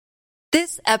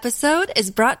This episode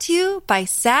is brought to you by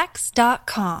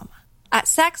Sax.com. At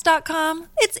Sax.com,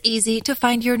 it's easy to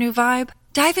find your new vibe.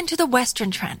 Dive into the Western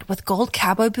trend with gold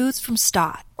cowboy boots from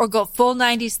Stott, or go full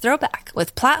 90s throwback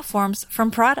with platforms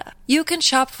from Prada. You can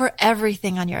shop for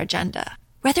everything on your agenda,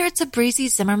 whether it's a breezy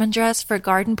Zimmermann dress for a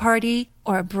garden party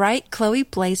or a bright Chloe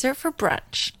blazer for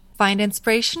brunch. Find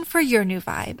inspiration for your new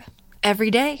vibe every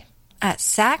day at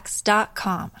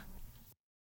Sax.com.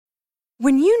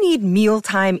 When you need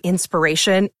mealtime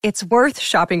inspiration, it's worth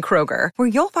shopping Kroger, where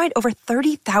you'll find over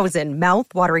 30,000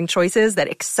 mouth-watering choices that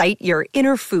excite your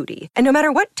inner foodie. And no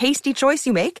matter what tasty choice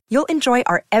you make, you'll enjoy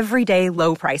our everyday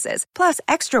low prices, plus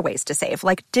extra ways to save,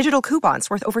 like digital coupons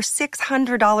worth over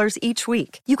 $600 each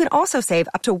week. You can also save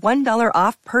up to $1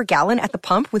 off per gallon at the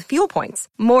pump with fuel points.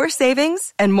 More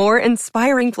savings and more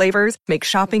inspiring flavors make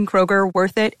shopping Kroger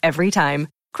worth it every time.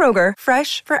 Kroger,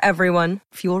 fresh for everyone.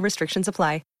 Fuel restrictions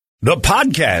apply. The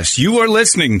podcast you are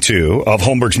listening to of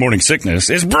Holmberg's Morning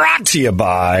Sickness is brought to you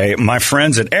by my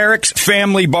friends at Eric's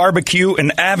Family Barbecue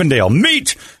in Avondale.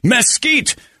 Meet,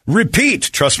 mesquite, repeat.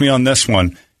 Trust me on this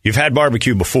one. You've had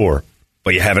barbecue before,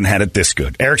 but you haven't had it this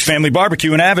good. Eric's Family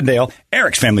Barbecue in Avondale,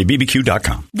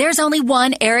 ericsfamilybbq.com. There's only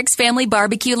one Eric's Family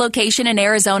Barbecue location in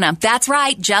Arizona. That's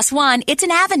right, just one. It's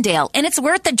in Avondale, and it's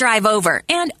worth the drive over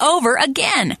and over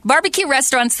again. Barbecue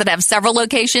restaurants that have several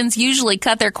locations usually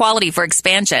cut their quality for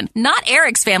expansion. Not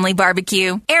Eric's Family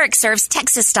Barbecue. Eric serves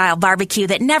Texas-style barbecue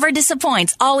that never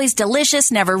disappoints, always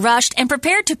delicious, never rushed, and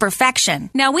prepared to perfection.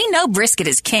 Now, we know brisket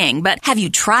is king, but have you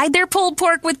tried their pulled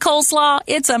pork with coleslaw?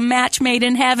 It's a match made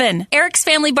in heaven. Eric's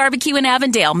Family Barbecue in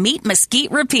Avondale. Meet,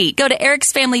 mesquite, repeat. Go to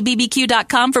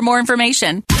ericsfamilybbq.com for more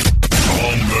information.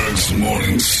 Holmberg's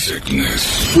Morning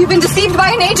Sickness. You've been deceived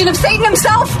by an agent of Satan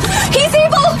himself. He's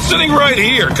evil. Sitting right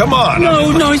here. Come on.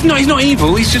 No, he's not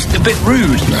evil. He's just a bit rude.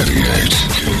 98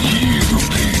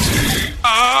 KUPD.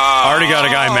 Already got a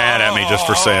guy mad at me just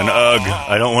for saying, ugh,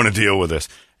 I don't want to deal with this.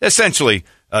 Essentially,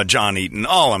 John Eaton,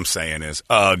 all I'm saying is,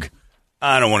 ugh,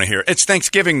 I don't want to hear it. It's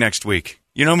Thanksgiving next week.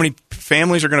 You know how many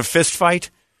families are going to fist fight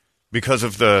because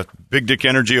of the big dick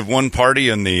energy of one party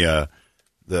and the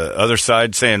other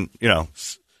side saying, you know,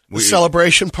 the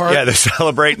celebration part? Yeah, the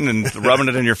celebrating and rubbing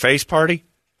it in your face party.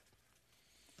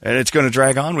 And it's going to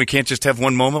drag on. We can't just have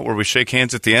one moment where we shake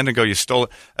hands at the end and go, you stole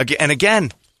it. And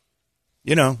again,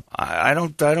 you know, I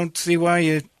don't see why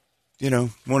you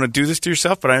want to do this to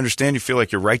yourself, but I understand you feel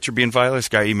like your rights are being violated. This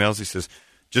guy emails, he says,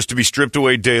 just to be stripped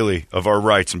away daily of our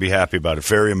rights and be happy about it.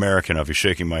 Very American of you,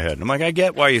 shaking my head. And I'm like, I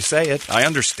get why you say it. I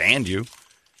understand you.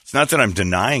 It's not that I'm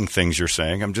denying things you're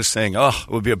saying. I'm just saying, it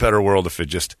would be a better world if it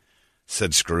just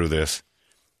said screw this.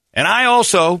 And I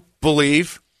also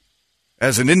believe,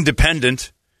 as an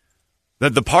independent,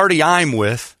 that the party I'm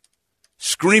with,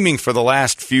 screaming for the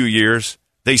last few years,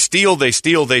 they steal, they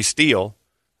steal, they steal.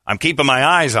 I'm keeping my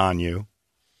eyes on you.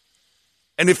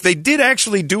 And if they did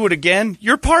actually do it again,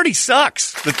 your party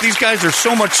sucks. That these guys are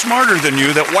so much smarter than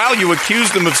you that while you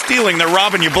accuse them of stealing, they're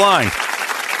robbing you blind.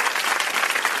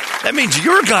 That means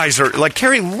your guys are, like,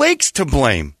 Carrie Lake's to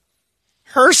blame.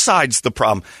 Her side's the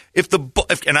problem.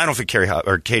 And I don't think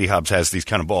Katie Hobbs has these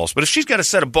kind of balls, but if she's got a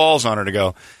set of balls on her to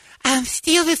go,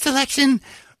 steal this election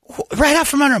right out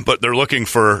from under them. But they're looking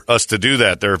for us to do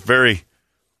that. They're very,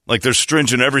 they're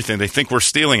stringent everything. They think we're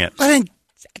stealing it. Well, then,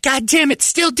 God damn it,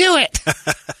 still do it.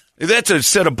 That's a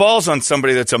set of balls on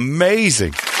somebody that's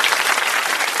amazing.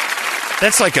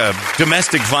 That's like a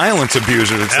domestic violence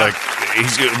abuser. It's like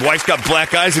his wife's got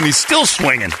black eyes and he's still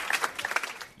swinging.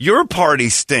 Your party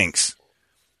stinks.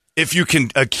 If you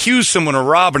can accuse someone of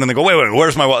robbing and they go, wait,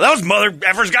 where's my wallet? Those mother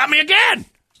effers got me again.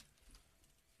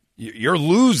 You're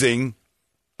losing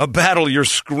a battle you're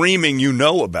screaming you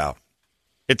know about.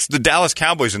 It's the Dallas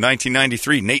Cowboys in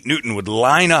 1993. Nate Newton would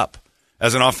line up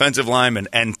as an offensive lineman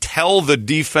and tell the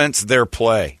defense their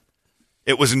play.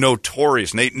 It was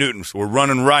notorious. Nate Newton, we're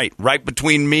running right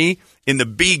between me in the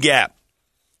B gap,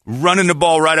 running the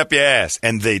ball right up your ass,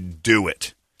 and they do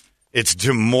it. It's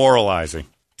demoralizing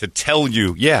to tell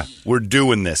you, yeah, we're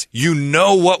doing this. You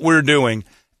know what we're doing,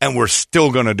 and we're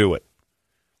still going to do it.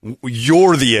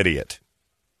 You're the idiot.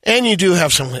 And you do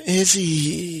have some. Is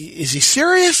he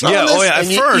serious? Yeah. On this? At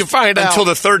first, you find out until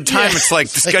the third time, it's like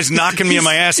this guy's knocking me in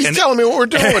my ass. He's telling me what we're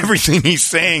doing. Everything he's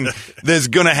saying that's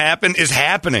going to happen is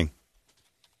happening.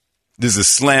 This is a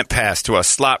slant pass to a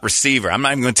slot receiver. I'm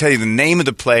not even going to tell you the name of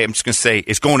the play. I'm just going to say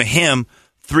it's going to him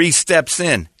 3 steps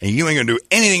in, and you ain't going to do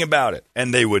anything about it.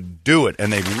 And they would do it,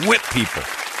 and they'd whip people.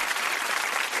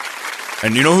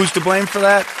 And you know who's to blame for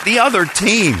that? The other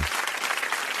team.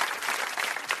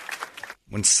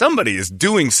 When somebody is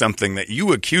doing something that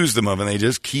you accuse them of and they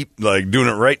just keep like doing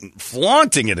it right and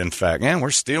flaunting it, in fact, man,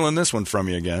 we're stealing this one from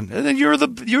you again. And then you're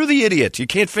the idiot. You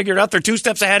can't figure it out. They're 2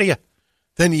 steps ahead of you.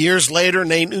 Then years later,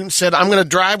 Nate Newton said, I'm going to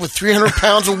drive with 300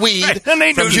 pounds of weed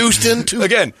from Houston to...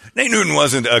 Again, Nate Newton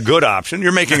wasn't a good option.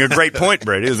 You're making a great point,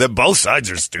 Brady, is that both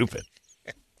sides are stupid.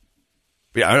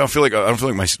 But yeah, I don't feel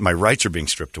like my rights are being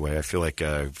stripped away. I feel like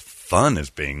fun is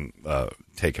being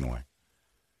taken away.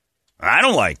 I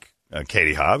don't like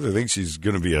Katie Hobbs. I think she's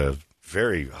going to be a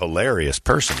very hilarious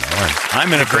person.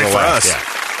 I'm in it for the laugh.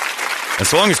 Yeah.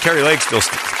 As long as Carrie Lake still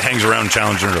hangs around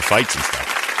challenging her to fights and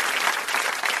stuff.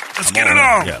 Let's get it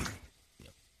on. Yeah.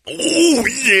 Oh,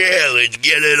 yeah, let's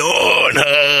get it on,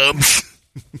 Hobbs.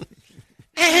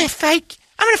 Fight.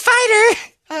 I'm going to fight her.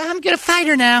 I'm going to fight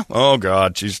her now. Oh,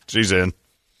 God. She's in.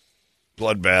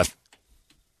 Bloodbath.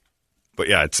 But,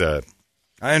 yeah, it's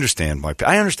I understand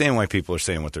why people are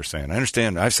saying what they're saying. I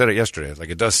understand. I said it yesterday.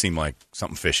 Like, it does seem like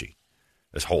something fishy.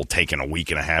 This whole taking a week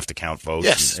and a half to count votes.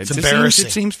 Yes, it's embarrassing.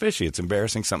 It seems fishy. It's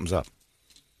embarrassing. Something's up.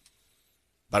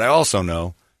 But I also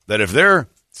know that if they're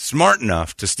smart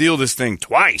enough to steal this thing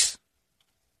twice,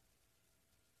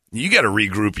 you got to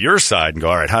regroup your side and go,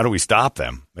 all right, how do we stop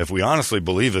them? If we honestly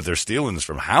believe that they're stealing this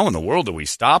from, how in the world do we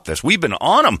stop this? We've been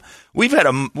on them. We've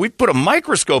put a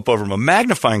microscope over them, a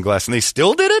magnifying glass, and they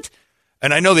still did it?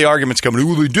 And I know the argument's coming,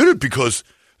 well, they did it because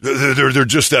they're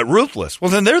just that ruthless. Well,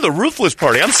 then they're the ruthless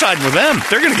party. I'm siding with them.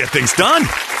 They're going to get things done.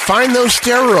 Find those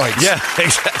steroids. Yeah,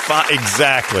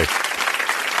 exactly.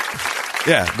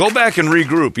 Yeah, go back and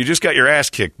regroup. You just got your ass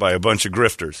kicked by a bunch of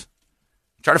grifters.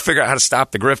 Try to figure out how to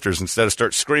stop the grifters instead of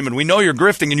start screaming, we know you're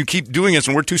grifting and you keep doing this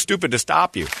and we're too stupid to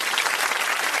stop you.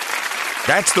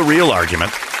 That's the real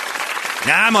argument.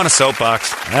 Nah, I'm on a soapbox.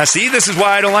 See, this is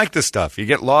why I don't like this stuff. You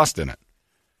get lost in it.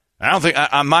 I don't think,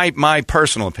 my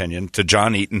personal opinion to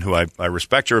John Eaton, who I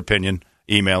respect your opinion,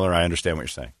 emailer, I understand what you're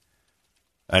saying.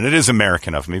 And it is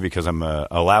American of me because I'm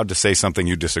allowed to say something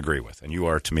you disagree with, and you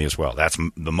are to me as well. That's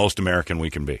the most American we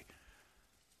can be.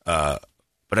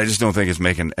 But I just don't think it's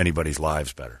making anybody's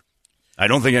lives better. I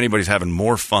don't think anybody's having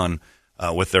more fun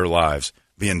with their lives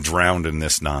being drowned in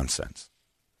this nonsense.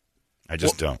 I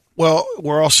just don't. Well,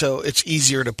 it's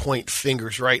easier to point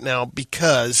fingers right now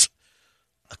because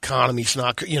economy's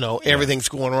not, everything's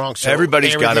going wrong. So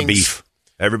everybody's got a beef.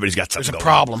 Everybody's got something. There's a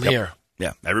problem here.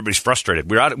 Yeah, everybody's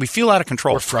frustrated. We feel out of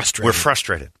control. We're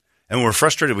frustrated. And when we're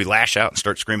frustrated, we lash out and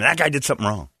start screaming, that guy did something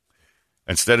wrong.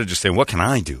 Instead of just saying, what can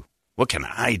I do? What can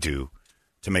I do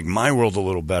to make my world a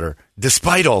little better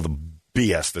despite all the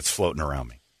BS that's floating around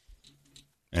me?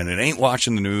 And it ain't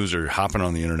watching the news or hopping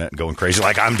on the internet and going crazy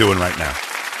like I'm doing right now.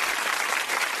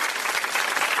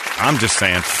 I'm just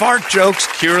saying, fart jokes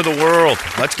cure the world.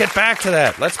 Let's get back to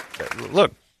that.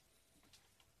 Look.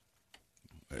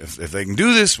 If they can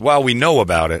do this while we know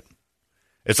about it,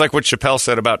 it's like what Chappelle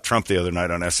said about Trump the other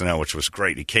night on SNL, which was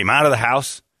great. He came out of the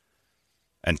house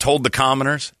and told the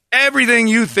commoners, everything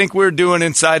you think we're doing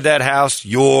inside that house,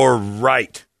 you're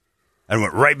right. And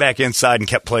went right back inside and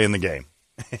kept playing the game.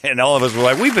 And all of us were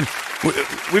like, we've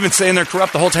been saying they're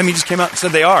corrupt the whole time. He just came out and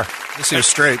said they are. This is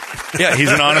straight. Yeah,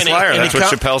 he's an honest liar. That's what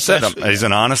Chappelle said. He's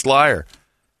an honest liar.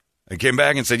 He came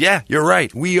back and said, yeah, you're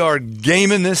right. We are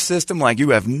gaming this system like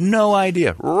you have no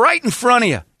idea. Right in front of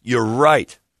you. You're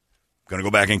right. I'm going to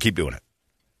go back and keep doing it.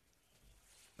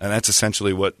 And that's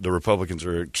essentially what the Republicans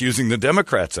are accusing the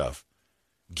Democrats of.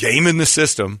 Gaming the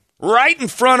system right in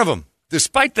front of them.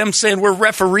 Despite them saying we're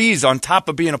referees on top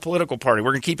of being a political party.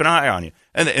 We're going to keep an eye on you.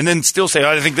 And then still say,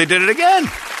 I think they did it again.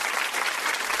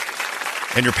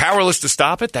 And you're powerless to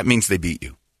stop it. That means they beat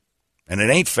you. And it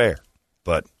ain't fair.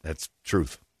 But that's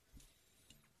truth.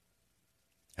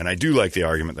 And I do like the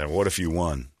argument that what if you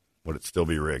won? Would it still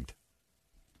be rigged?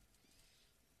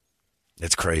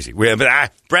 It's crazy.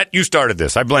 Brett, you started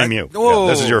this. I blame you. Yeah,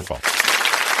 this is your fault.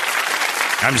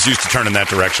 I'm just used to turning that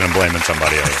direction and blaming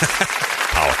somebody else.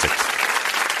 Politics.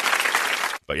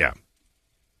 But yeah.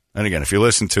 And again, if you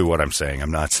listen to what I'm saying,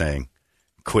 I'm not saying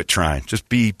quit trying. Just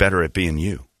be better at being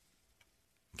you.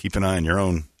 Keep an eye on your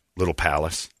own little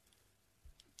palace.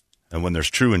 And when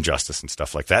there's true injustice and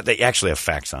stuff like that, they actually have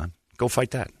facts on. Go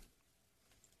fight that.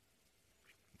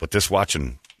 But this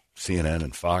watching CNN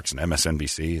and Fox and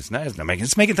MSNBC,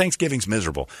 it's making Thanksgivings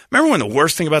miserable. Remember when the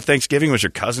worst thing about Thanksgiving was your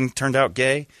cousin turned out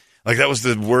gay? Like that was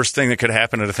the worst thing that could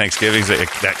happen at a Thanksgiving.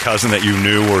 That cousin that you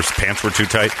knew or his pants were too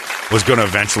tight was going to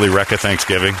eventually wreck a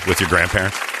Thanksgiving with your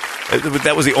grandparents.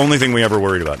 That was the only thing we ever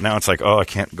worried about. Now it's like, I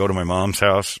can't go to my mom's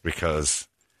house because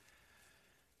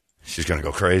she's going to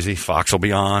go crazy. Fox will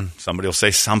be on. Somebody will say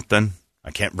something. I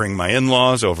can't bring my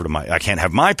in-laws over to I can't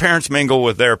have my parents mingle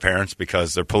with their parents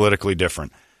because they're politically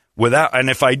different. And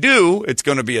if I do, it's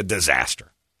going to be a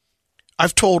disaster.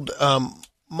 I've told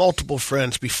multiple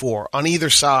friends before on either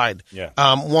side. Yeah.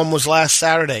 One was last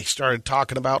Saturday, started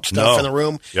talking about stuff in the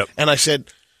room. Yep. And I said,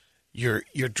 You're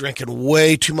drinking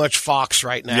way too much Fox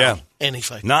right now. Yeah. And he's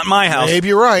like, not my house. Maybe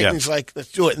you're right. Yeah. And he's like,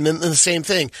 let's do it. And then the same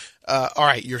thing. All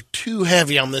right, you're too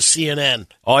heavy on this CNN.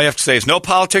 All you have to say is no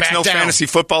politics, Back no down. fantasy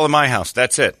football in my house.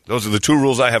 That's it. Those are the 2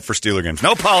 rules I have for Steeler games.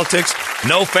 No politics,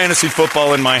 no fantasy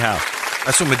football in my house.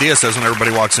 That's what Medea says when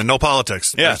everybody walks in. No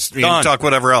politics. Yeah, You can talk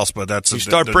whatever else, but that's... You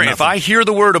start bringing. If I hear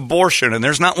the word abortion and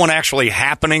there's not one actually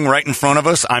happening right in front of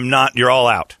us, you're all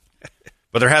out.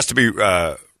 But there has to be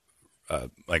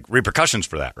like repercussions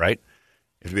for that, right?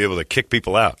 You have to be able to kick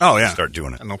people out. Oh, yeah. Start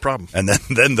doing it. No problem. And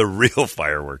then the real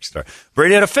fireworks start.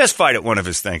 Brady had a fist fight at one of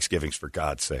his Thanksgivings, for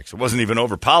God's sakes. It wasn't even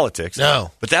over politics. No.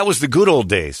 But that was the good old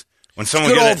days. When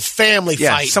someone Good get old family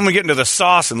fight. Someone get into the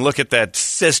sauce and look at that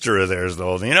sister of theirs, the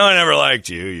whole thing. I never liked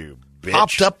you, you bitch.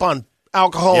 Hopped up on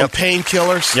alcohol and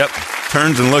painkillers. Yep.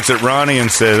 Turns and looks at Ronnie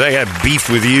and says, I had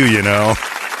beef with you, you know.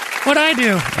 What'd I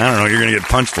do? I don't know. You're going to get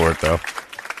punched for it, though.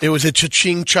 It was a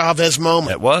Cha-Ching Chavez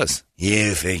moment. It was.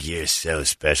 You think you're so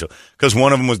special. Because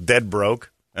one of them was dead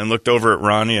broke and looked over at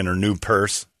Ronnie and her new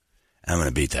purse. I'm going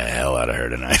to beat the hell out of her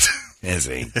tonight. This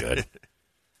ain't good.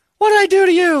 What'd I do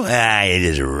to you?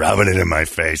 You're just rubbing it in my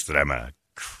face that I'm a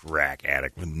crack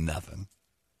addict with nothing.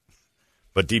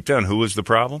 But deep down, who was the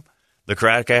problem? The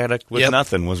crack addict with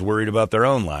nothing was worried about their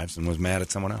own lives and was mad at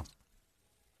someone else.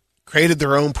 Created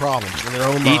their own problems in their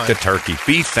own mind. Eat the turkey.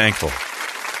 Be thankful.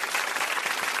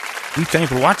 Be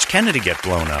thankful. Watch Kennedy get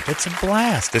blown up. It's a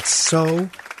blast. It's so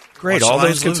great. Watch All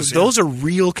lives those lose, those are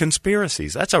real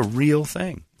conspiracies. That's a real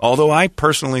thing. Although I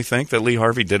personally think that Lee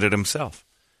Harvey did it himself.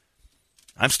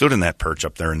 I've stood in that perch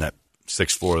up there in that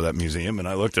 6th floor of that museum, and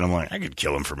I looked and I'm like, I could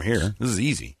kill him from here. This is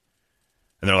easy.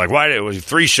 And they're like, why? It was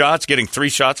 3 shots, getting 3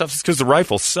 shots off? It's because the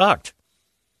rifle sucked.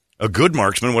 A good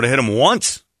marksman would have hit him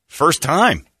once, first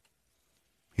time.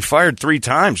 He fired 3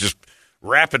 times, just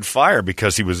rapid fire,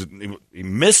 because he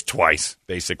missed twice,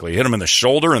 basically. Hit him in the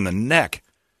shoulder and the neck.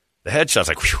 The headshot's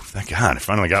like, whew, thank God, I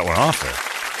finally got one off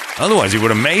there. Otherwise, he would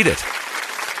have made it.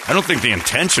 I don't think the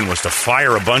intention was to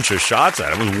fire a bunch of shots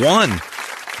at him. It was one.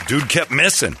 Dude kept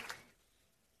missing.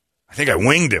 I think I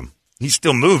winged him. He's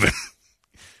still moving.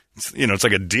 It's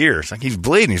like a deer. It's like he's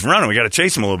bleeding. He's running. We got to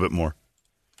chase him a little bit more.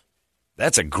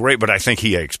 That's a great, but I think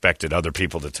he expected other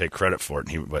people to take credit for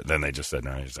it. But then they just said,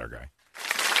 no, he's our guy.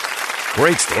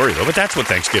 Great story, though. But that's what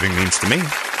Thanksgiving means to me.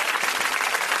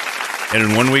 And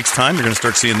in 1 week's time, you're going to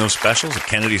start seeing those specials of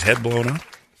Kennedy's head blown up.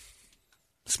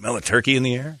 Smell of turkey in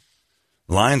the air.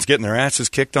 Lions getting their asses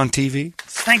kicked on TV.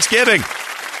 It's Thanksgiving.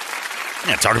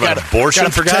 Yeah, talk about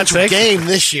abortion, for God's sake. Game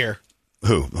this year.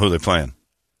 Who are they playing?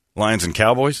 Lions and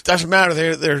Cowboys? Doesn't matter.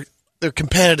 They're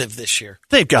competitive this year.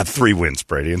 They've got 3 wins,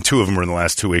 Brady, and 2 of them were in the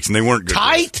last 2 weeks, and they weren't good.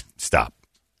 Tight? Stop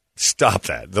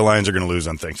that. The Lions are going to lose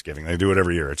on Thanksgiving. They do it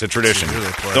every year. It's a tradition.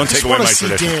 Don't take away I my just want to see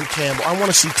tradition. Dan Campbell. I want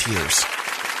to see tears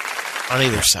on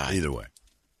either side. Either way.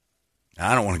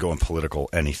 I don't want to go on political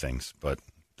anythings, but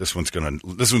this one's going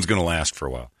to last for a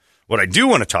while. What I do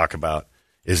want to talk about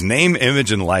is name,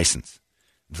 image, and license.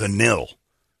 The NIL.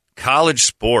 College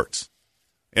sports.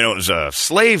 It was a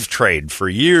slave trade for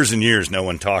years and years. No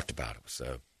one talked about it. It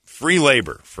was free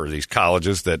labor for these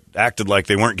colleges that acted like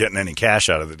they weren't getting any cash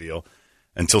out of the deal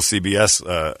until CBS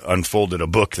unfolded a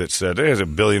book that said there's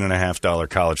 $1.5 billion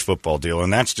college football deal,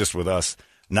 and that's just with us,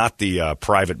 not the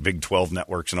private Big 12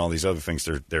 networks and all these other things.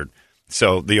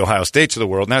 So the Ohio States of the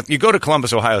world. Now, you go to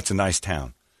Columbus, Ohio, it's a nice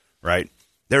town, right?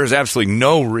 There is absolutely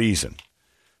no reason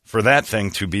for that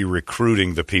thing to be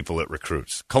recruiting the people it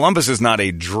recruits. Columbus is not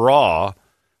a draw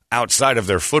outside of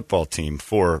their football team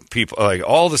for people. Like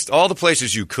all the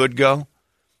places you could go,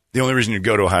 the only reason you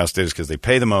go to Ohio State is because they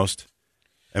pay the most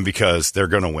and because they're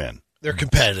going to win. They're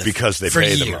competitive. Because they for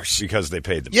pay years. the most. Because they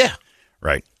paid them. Yeah.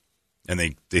 Right. And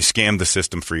they scammed the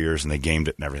system for years and they gamed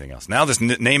it and everything else. Now this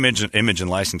name, image, and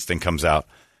license thing comes out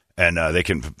and they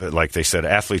can, like they said,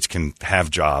 athletes can have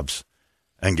jobs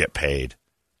and get paid.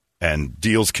 And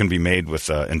deals can be made with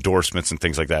endorsements and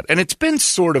things like that. And it's been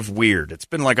sort of weird. It's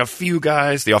been like a few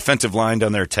guys. The offensive line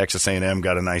down there at Texas A&M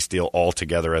got a nice deal all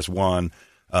together as one.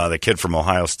 The kid from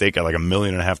Ohio State got like $1.5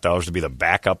 million to be the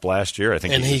backup last year. I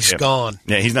think, and he's gone.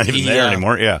 Yeah, he's not even there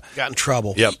anymore. Yeah, got in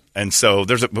trouble. Yep. And so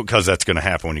because that's going to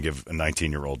happen when you give a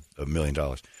 19-year-old $1 million.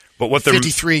 But what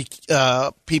 53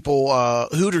 people,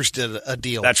 Hooters did a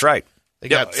deal. That's right. They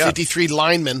got 53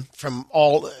 linemen from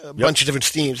a bunch of different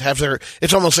teams.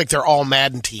 It's almost like they're all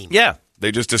Madden team. Yeah,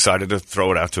 they just decided to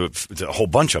throw it out to a whole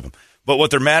bunch of them. But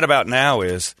what they're mad about now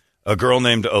is a girl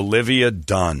named Olivia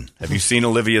Dunn. Have you seen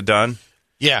Olivia Dunn?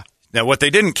 Yeah. Now, what they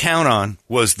didn't count on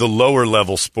was the lower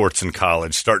level sports in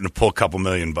college starting to pull a couple $1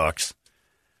 million.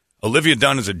 Olivia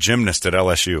Dunn is a gymnast at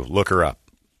LSU. Look her up.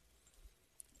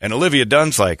 And Olivia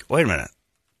Dunn's like, wait a minute.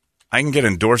 I can get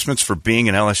endorsements for being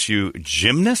an LSU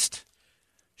gymnast?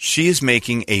 She is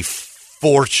making a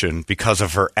fortune because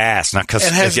of her ass, not because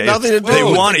it has nothing to do. They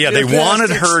with wanted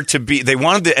her to be. They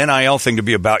wanted the NIL thing to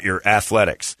be about your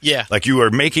athletics. Yeah, like you are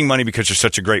making money because you're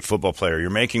such a great football player. You're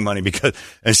making money because,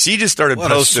 and she just started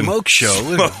posting smoke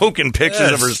show, smoking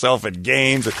pictures of herself at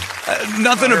games.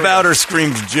 Nothing about her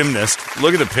screams gymnast.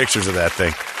 Look at the pictures of that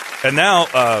thing. And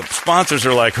now sponsors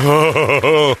are like,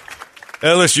 oh,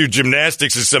 LSU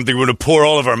gymnastics is something we're going to pour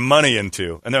all of our money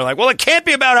into. And they're like, well, it can't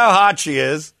be about how hot she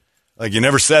is. Like, you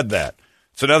never said that.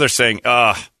 So now they're saying,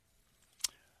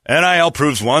 NIL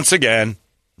proves once again,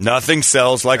 nothing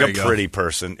sells like a pretty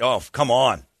person. Oh, come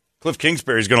on. Cliff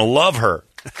Kingsbury's going to love her.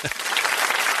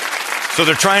 So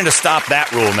they're trying to stop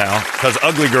that rule now because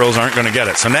ugly girls aren't going to get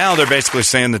it. So now they're basically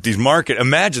saying that these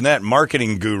imagine that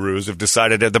marketing gurus have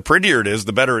decided that the prettier it is,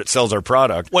 the better it sells our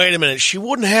product. Wait a minute. She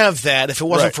wouldn't have that if it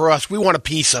wasn't for us. We want a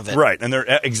piece of it. Right. And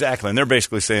they're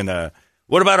basically saying,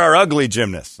 what about our ugly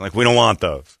gymnasts? Like, we don't want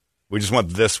those. We just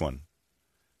want this one.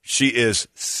 She is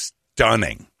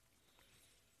stunning.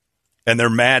 And they're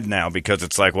mad now because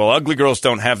it's like, well, ugly girls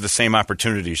don't have the same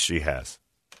opportunities she has.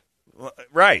 Well,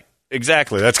 right.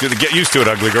 Exactly. That's good to get used to it,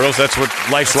 ugly girls. That's what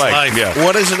life's like. Life. Yeah.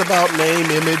 What is it about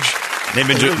name, image?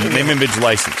 Name, image,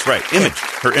 license. Right. Image.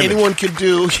 Her image. Anyone could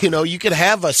do, you could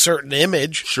have a certain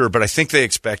image. Sure, but I think they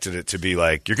expected it to be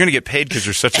like, you're going to get paid because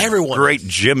you're such a great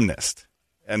gymnast.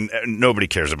 And nobody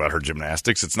cares about her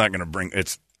gymnastics. It's not going to bring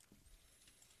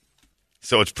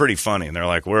So it's pretty funny. And they're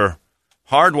like, we're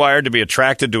hardwired to be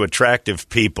attracted to attractive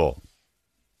people.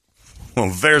 Well,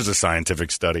 there's a scientific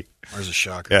study. There's a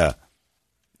shocker. Yeah.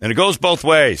 And it goes both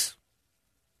ways.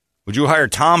 Would you hire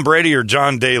Tom Brady or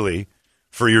John Daly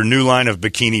for your new line of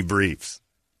bikini briefs?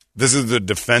 This is the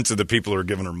defense of the people who are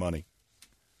giving her money.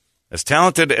 As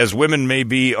talented as women may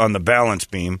be on the balance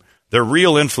beam, their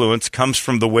real influence comes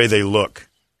from the way they look.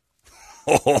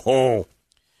 Oh.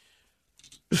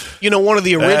 One of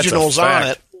the originals on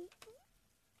it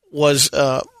was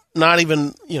not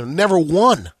even, never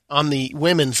won on the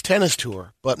women's tennis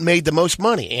tour, but made the most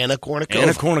money. Anna Kournikova.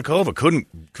 Anna Kournikova couldn't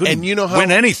and you know how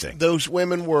win anything. Those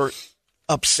women were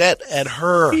upset at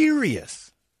her.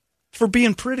 Furious for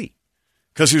being pretty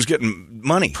because she was getting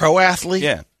money. Pro athlete.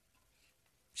 Yeah.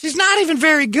 She's not even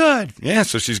very good. Yeah,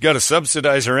 so she's got to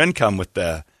subsidize her income with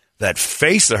that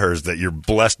face of hers that you're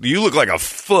blessed. You look like a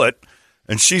foot,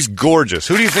 and she's gorgeous.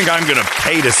 Who do you think I'm going to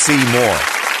pay to see more?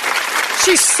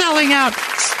 She's selling out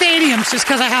stadiums just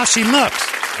because of how she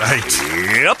looks.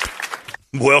 Right. Yep.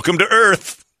 Welcome to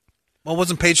Earth. Well,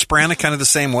 wasn't Paige Spiranac kind of the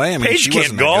same way? I mean, Paige she can't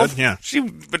wasn't golf. Yeah.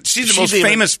 But she's the most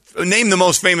famous. Name the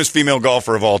most famous female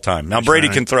golfer of all time. Now Brady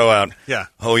can throw out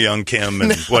Ho Young Kim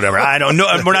and whatever. I don't know.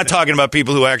 We're not talking about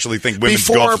people who actually think women's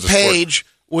golf is a sport. Before Paige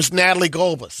was Natalie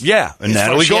Golbus. Yeah, and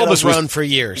Natalie Golbus was run for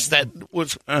years. That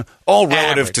was all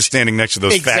relative to standing next to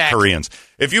those fat Koreans.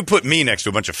 If you put me next to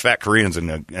a bunch of fat Koreans in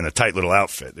a tight little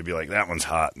outfit, they'd be like, "That one's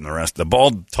hot," and the rest, the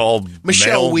bald, tall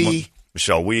Michelle Wee.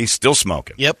 Michelle Wee, still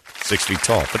smoking. Yep, 6 feet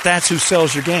tall. But that's who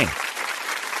sells your game.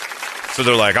 So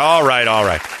they're like, all right.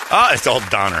 Oh, it's all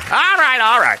Donner. All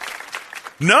right.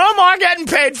 No more getting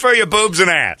paid for your boobs and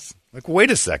ass. Like, wait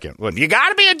a second. Well, you got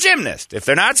to be a gymnast if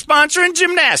they're not sponsoring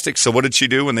gymnastics. So what did she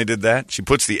do when they did that? She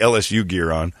puts the LSU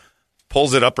gear on,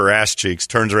 pulls it up her ass cheeks,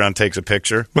 turns around, takes a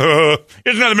picture.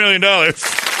 Here's another $1 million.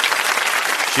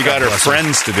 She got her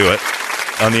friends to do it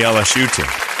on the LSU team.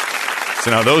 So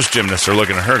now those gymnasts are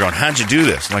looking at her going, how'd you do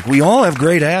this? I'm like, we all have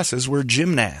great asses. We're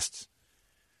gymnasts.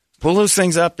 Pull those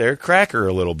things up there, crack her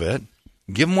a little bit,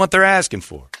 give them what they're asking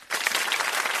for.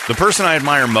 The person I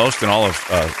admire most in all of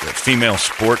female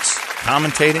sports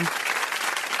commentating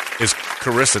is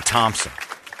Carissa Thompson,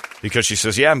 because she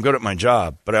says, yeah, I'm good at my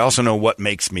job, but I also know what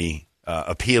makes me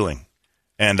appealing,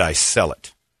 and I sell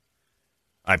it.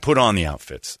 I put on the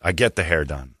outfits. I get the hair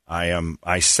done.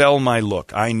 I sell my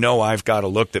look. I know I've got a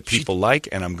look that people like,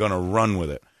 and I'm going to run with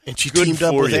it. And she teamed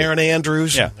up with Aaron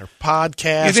Andrews and their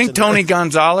podcast. You think Tony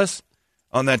Gonzalez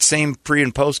on that same pre-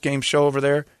 and post-game show over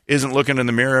there isn't looking in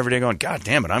the mirror every day going, God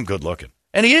damn it, I'm good looking.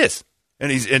 And he is.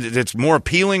 And it's more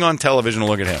appealing on television to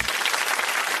look at him.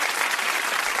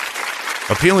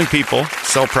 Appealing people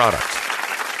sell products.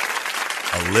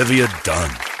 Olivia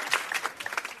Dunn.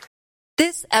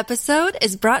 This episode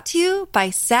is brought to you by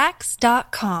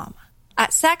Sax.com.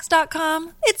 At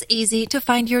Sax.com, it's easy to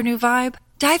find your new vibe.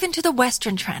 Dive into the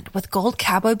Western trend with gold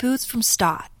cowboy boots from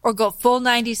Stott, or go full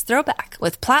 90s throwback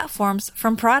with platforms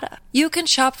from Prada. You can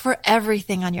shop for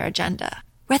everything on your agenda,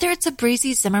 Whether it's a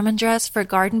breezy Zimmermann dress for a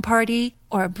garden party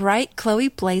or a bright Chloe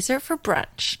blazer for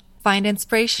brunch, find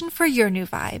inspiration for your new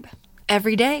vibe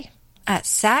every day at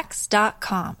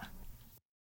Saks.com.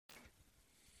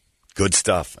 Good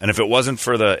stuff. And if it wasn't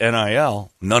for the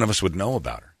NIL, none of us would know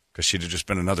about her because she'd have just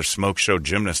been another smoke show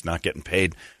gymnast not getting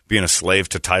paid, being a slave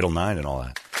to Title IX and all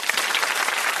that.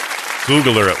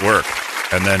 Google her at work,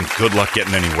 and then good luck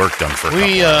getting any work done for her.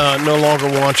 We no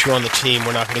longer want you on the team.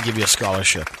 We're not going to give you a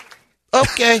scholarship.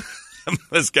 Okay.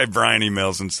 This guy Brian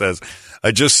emails and says,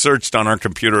 I just searched on our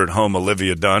computer at home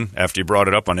Olivia Dunn after you brought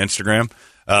it up on Instagram.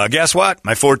 Guess what?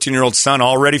 My 14-year-old son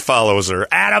already follows her.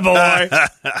 Attaboy!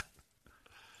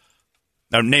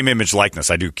 Now, name, image, likeness.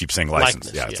 I do keep saying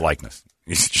license. Yeah, it's likeness.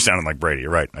 You sounded like Brady.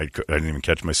 You're right. I didn't even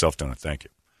catch myself doing it. Thank you.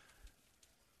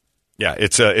 Yeah,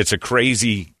 it's a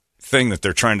crazy thing that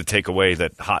they're trying to take away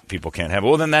that hot people can't have.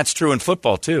 Well, then that's true in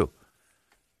football, too.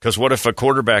 Because what if a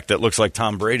quarterback that looks like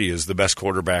Tom Brady is the best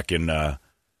quarterback in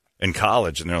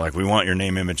college, and they're like, we want your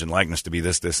name, image, and likeness to be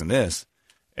this, this, and this,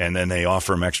 and then they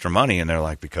offer him extra money, and they're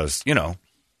like, because, Matt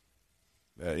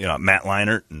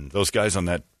Leinart and those guys on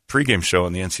that pregame show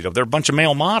in the NCAA, they're a bunch of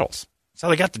male models. That's how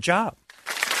they got the job.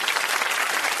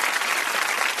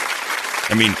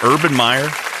 I mean, Urban Meyer,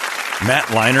 Matt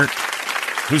Leinart,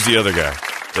 who's the other guy?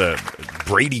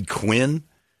 Brady Quinn,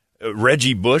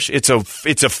 Reggie Bush. It's a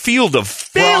field of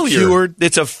failure.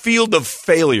 It's a field of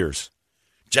failures.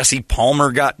 Jesse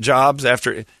Palmer got jobs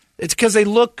after. It's because they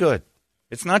look good.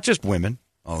 It's not just women,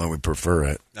 although we prefer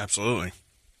it. Absolutely.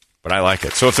 But I like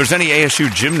it. So if there's any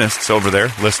ASU gymnasts over there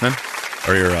listening,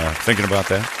 or you're thinking about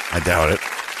that, I doubt it.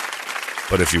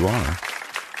 But if you are,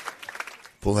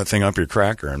 pull that thing up your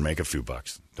cracker and make a few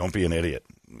bucks. Don't be an idiot.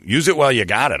 Use it while you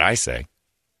got it, I say.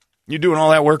 You doing all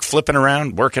that work, flipping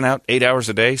around, working out 8 hours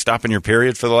a day, stopping your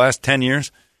period for the last 10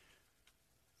 years?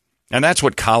 And that's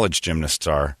what college gymnasts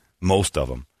are, most of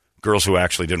them. Girls who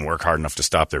actually didn't work hard enough to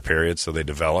stop their periods, so they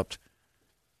developed.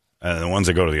 And the ones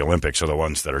that go to the Olympics are the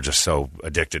ones that are just so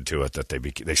addicted to it that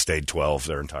they stayed 12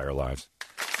 their entire lives.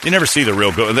 You never see the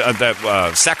real go.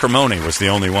 Sacramone was the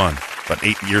only one, but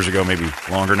 8 years ago, maybe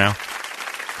longer now,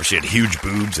 where she had huge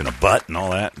boobs and a butt and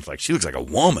all that. It's like, she looks like a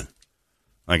woman.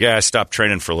 Like, yeah, I stopped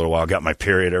training for a little while, got my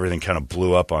period, everything kind of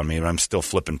blew up on me, but I'm still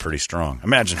flipping pretty strong.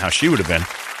 Imagine how she would have been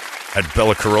had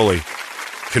Bella Caroli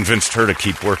convinced her to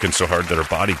keep working so hard that her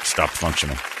body stopped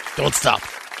functioning. Don't stop.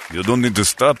 You don't need to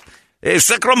stop. Hey,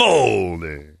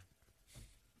 Sacramone!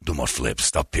 Do more flips.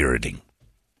 Stop perioding.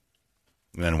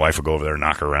 And then wife will go over there and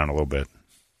knock her around a little bit.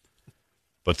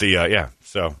 But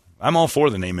so I'm all for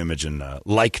the name, image, and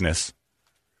likeness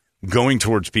going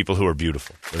towards people who are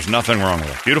beautiful. There's nothing wrong with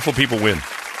it. Beautiful people win.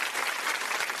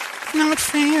 Not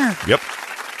fair. Yep.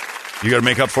 You got to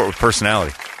make up for it with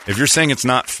personality. If you're saying it's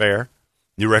not fair,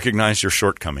 you recognize your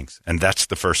shortcomings, and that's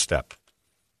the first step.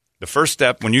 The first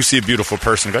step, when you see a beautiful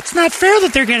person, go, It's not fair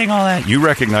that they're getting all that. you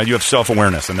recognize you have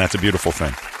self-awareness, and that's a beautiful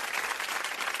thing.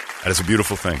 That is a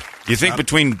beautiful thing. You think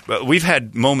we've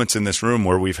had moments in this room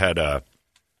where we've had a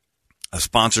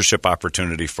sponsorship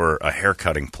opportunity for a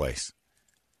haircutting place.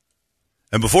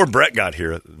 And before Brett got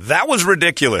here, that was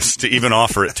ridiculous to even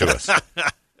offer it to us.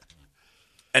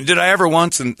 And did I ever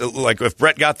once, and like if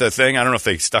Brett got the thing, I don't know if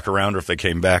they stuck around or if they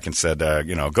came back and said,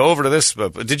 go over to this.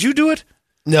 Did you do it?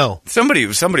 No. Somebody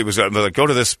was like, go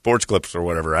to this Sports Clips or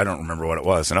whatever. I don't remember what it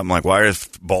was. And I'm like, why are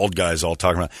bald guys all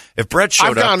talking about? If Brett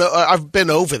showed up. I've been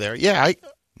over there. Yeah.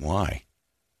 Why?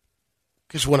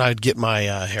 Because when I'd get my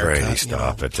haircut. Brady,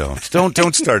 stop it.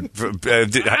 Don't start.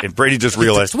 Brady just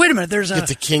realized. Wait a minute. There's get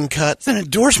the king cut. an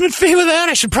endorsement fee with that?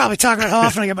 I should probably talk about how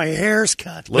often I get my hairs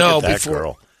cut. Look at that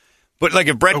girl. But like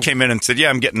if Brett came in and said, yeah,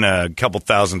 I'm getting a couple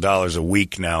 $1,000s a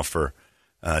week now for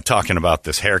talking about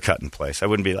this haircutting place, I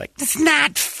wouldn't be like, It's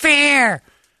not fair.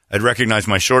 I'd recognize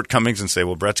my shortcomings and say,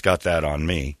 well, Brett's got that on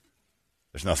me.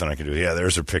 There's nothing I can do. Yeah,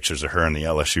 there's her pictures of her in the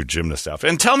LSU gymnast outfit.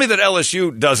 And tell me that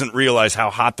LSU doesn't realize how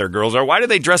hot their girls are. Why do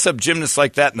they dress up gymnasts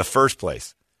like that in the first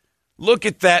place? Look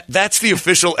at that. That's the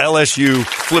official LSU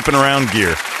flipping around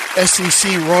gear. SEC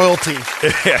royalty.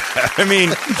 Yeah, I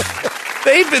mean,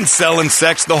 they've been selling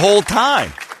sex the whole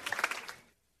time.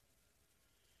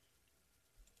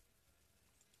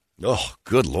 Oh,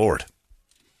 good Lord.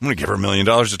 I'm going to give her $1 million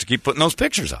just to keep putting those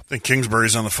pictures up. I think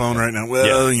Kingsbury's on the phone right now.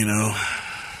 Well,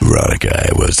 Veronica,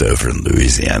 I was over in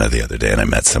Louisiana the other day, and I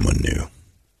met someone new.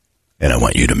 And I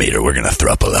want you to meet her. We're going to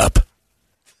throuple up.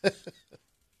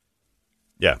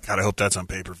 Yeah. God, I hope that's on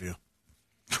pay-per-view.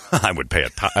 I would pay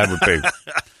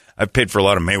I've paid for a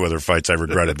lot of Mayweather fights I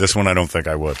regretted. This one I don't think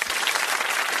I would.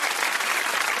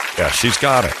 Yeah, she's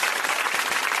got it.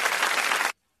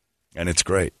 And it's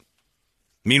great.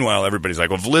 Meanwhile, everybody's like,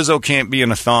 well, if Lizzo can't be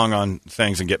in a thong on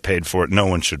things and get paid for it, no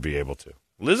one should be able to.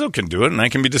 Lizzo can do it, and I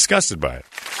can be disgusted by it.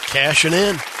 Cashing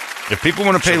in. If people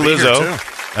want to pay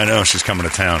Lizzo, I know she's coming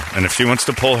to town. And if she wants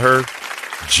to pull her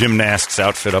gymnastics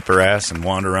outfit up her ass and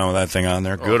wander around with that thing on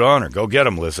there, good on her. Go get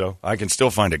them, Lizzo. I can still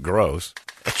find it gross.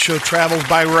 That show travels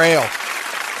by rail.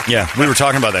 Yeah, we were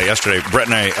talking about that yesterday. Brett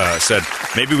and I said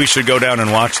maybe we should go down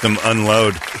and watch them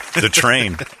unload the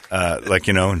train.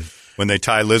 When they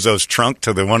tie Lizzo's trunk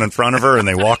to the one in front of her and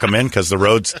they walk them in because the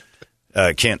roads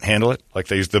can't handle it. Like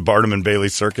they use the Barnum and Bailey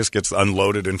Circus gets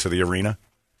unloaded into the arena.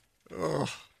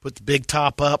 Put the big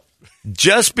top up.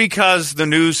 Just because the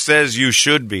news says you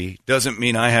should be doesn't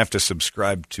mean I have to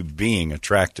subscribe to being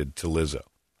attracted to Lizzo.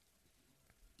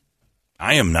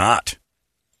 I am not.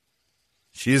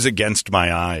 She is against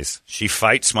my eyes. She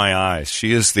fights my eyes.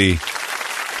 She is the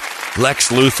Lex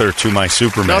Luthor to my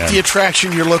Superman. Not the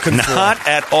attraction you're looking for. Not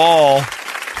at all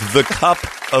the cup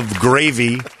of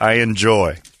gravy I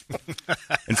enjoy.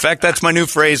 In fact, that's my new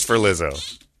phrase for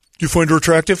Lizzo. Do you find her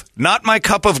attractive? Not my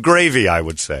cup of gravy, I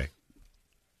would say.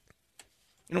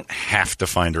 You don't have to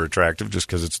find her attractive just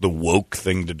because it's the woke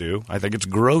thing to do. I think it's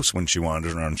gross when she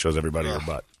wanders around and shows everybody her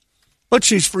butt. But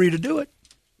she's free to do it.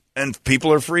 And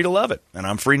people are free to love it. And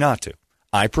I'm free not to.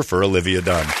 I prefer Olivia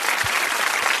Dunn,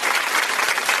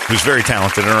 who's very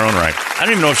talented in her own right. I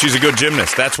don't even know if she's a good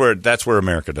gymnast. That's where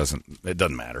America doesn't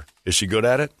matter. Is she good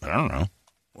at it? I don't know.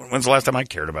 When's the last time I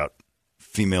cared about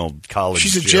female college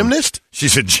She's a gym? gymnast?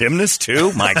 She's a gymnast,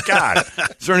 too? My God.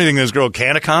 Is there anything this girl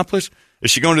can accomplish?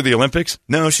 Is she going to the Olympics?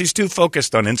 No, she's too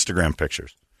focused on Instagram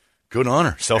pictures. Good on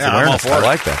her. Self-awareness. I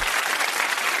like that.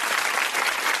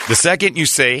 The second you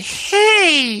say,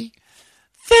 hey,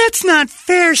 that's not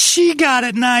fair. She got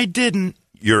it and I didn't.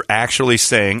 You're actually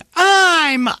saying,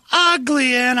 I'm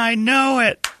ugly and I know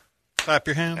it. Clap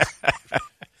your hands.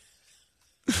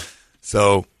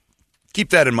 So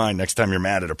keep that in mind next time you're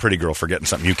mad at a pretty girl for getting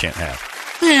something you can't have.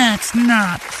 That's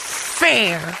not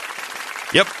fair.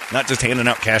 Yep, not just handing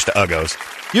out cash to uggos.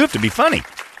 You have to be funny.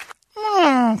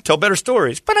 Tell better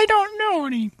stories, but I don't know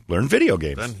any. Learn video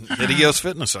games. Then Videos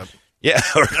Fitness up. Yeah,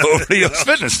 or go to Videos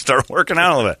Fitness. Start working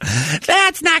out a little bit.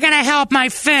 That's not going to help my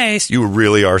face. You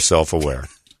really are self-aware.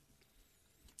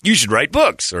 You should write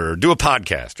books or do a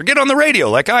podcast or get on the radio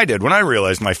like I did when I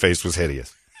realized my face was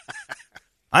hideous.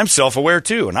 I'm self-aware,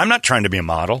 too, and I'm not trying to be a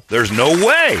model. There's no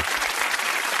way.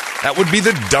 That would be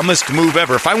the dumbest move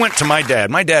ever. If I went to my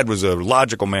dad was a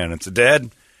logical man. It's a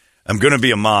dad, I'm going to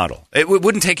be a model. It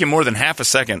wouldn't take him more than half a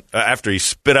second after he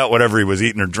spit out whatever he was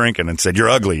eating or drinking and said, you're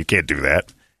ugly, you can't do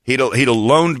that. He'd have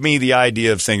loaned me the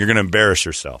idea of saying, you're going to embarrass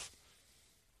yourself.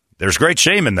 There's great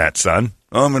shame in that, son.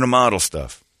 Oh, I'm going to model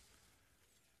stuff.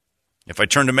 If I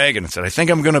turned to Megan and said, I think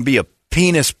I'm going to be a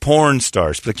penis porn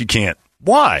star, she'd be like, you can't.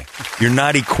 Why? You're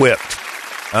not equipped.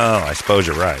 Oh, I suppose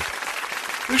you're right.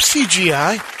 There's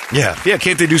CGI. Yeah,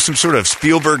 can't they do some sort of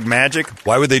Spielberg magic?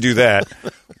 Why would they do that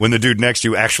when the dude next to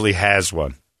you actually has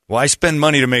one? Why spend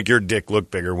money to make your dick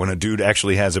look bigger when a dude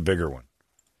actually has a bigger one?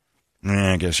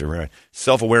 I guess you're right.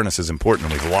 Self-awareness is important,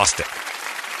 and we've lost it.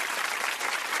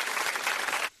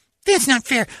 That's not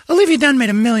fair. Olivia Dunn made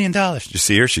 $1 million. Did you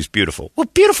see her? She's beautiful. Well,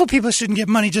 beautiful people shouldn't get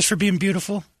money just for being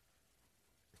beautiful.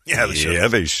 Yeah, they should. Yeah,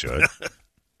 they should.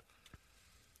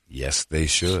 Yes, they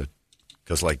should.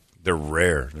 Because, they're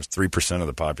rare. There's 3% of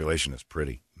the population is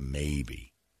pretty.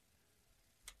 Maybe.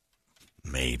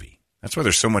 That's why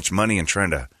there's so much money in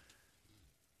trying to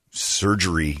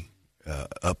surgery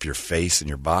up your face and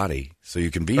your body so you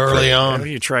can be early pretty. on.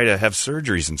 You try to have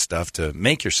surgeries and stuff to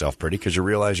make yourself pretty because you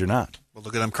realize you're not. Well,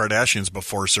 look at them Kardashians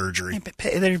before surgery.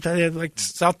 They're like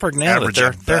South Park nailed it.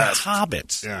 They're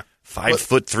hobbits. Yeah.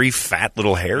 5'3" fat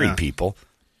little hairy people.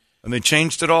 And they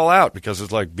changed it all out because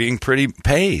it's like being pretty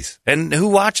pays. And who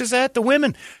watches that? The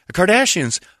women. The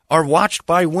Kardashians are watched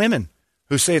by women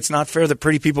who say it's not fair that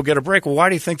pretty people get a break. Well, why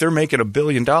do you think they're making $1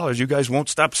 billion? You guys won't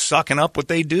stop sucking up what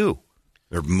they do.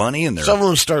 Their money and their... Some of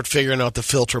them start figuring out the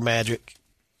filter magic.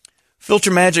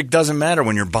 Filter magic doesn't matter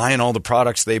when you're buying all the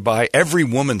products they buy. Every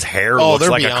woman's hair looks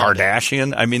like a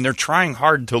Kardashian. I mean, they're trying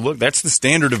hard to look. That's the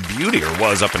standard of beauty, or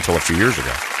was up until a few years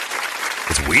ago.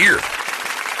 It's weird.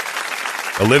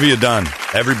 Olivia Dunn.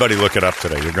 Everybody look it up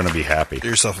today. You're going to be happy. Do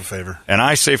yourself a favor. And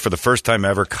I say for the first time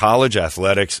ever, college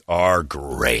athletics are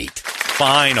great.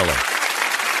 Finally.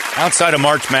 Outside of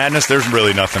March Madness, there's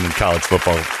really nothing in college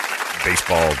football,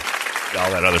 baseball,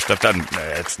 all that other stuff.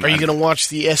 Are you going to watch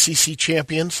the SEC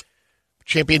championship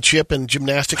in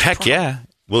gymnastics? Heck yeah.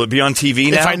 Will it be on TV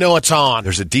now? If I know it's on.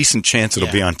 There's a decent chance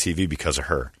it'll be on TV because of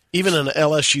her. Even an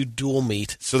LSU dual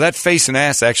meet. So that face and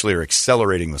ass actually are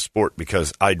accelerating the sport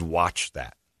because I'd watch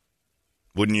that.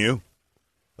 Wouldn't you?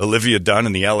 Olivia Dunn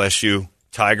and the LSU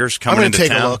Tigers coming I'm into going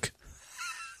to take town. a look.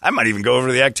 I might even go over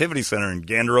to the activity center and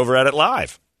gander over at it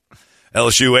live.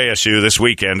 LSU ASU this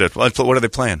weekend. What are they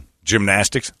playing?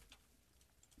 Gymnastics.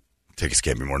 Tickets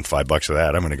can't be more than $5 for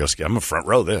that. I'm going to go ski. I'm going to front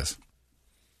row this.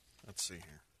 Let's see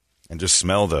here. And just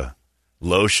smell the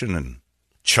lotion and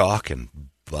chalk and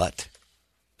butt.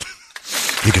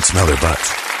 You can smell their butts.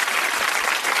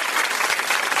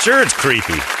 Sure, it's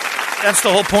creepy. That's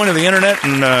the whole point of the internet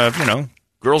and,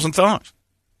 girls and thongs.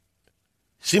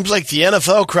 Seems like the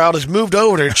NFL crowd has moved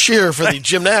over to cheer for the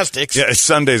gymnastics. Yeah,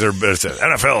 Sundays are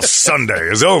NFL Sunday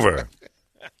is over.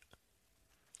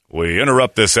 We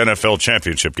interrupt this NFL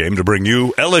championship game to bring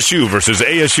you LSU versus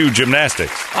ASU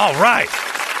gymnastics. All right.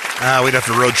 We'd have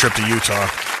to road trip to Utah.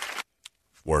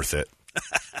 Worth it.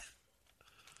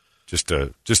 Just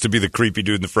to be the creepy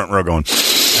dude in the front row going,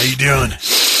 How you doing?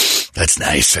 That's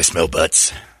nice. I smell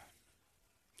butts.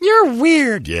 You're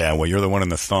weird. yeah, well, you're the one in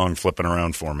the thong flipping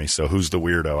around for me, so who's the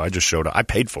weirdo? I just showed up. I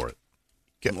paid for it.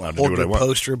 Getting allowed to do Hold what I the want.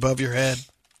 poster above your head.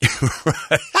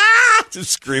 Just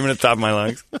screaming at the top of my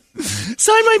lungs.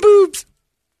 Sign my boobs.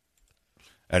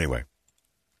 Anyway,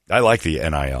 I like the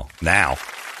NIL now.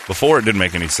 Before, it didn't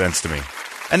make any sense to me.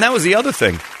 And that was the other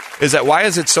thing, is that why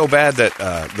is it so bad that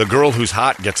the girl who's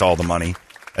hot gets all the money,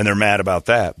 and they're mad about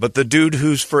that, but the dude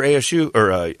who's for ASU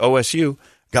or OSU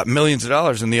got millions of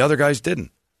dollars, and the other guys didn't?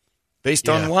 Based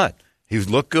on what? He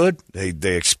looked good.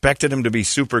 They expected him to be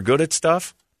super good at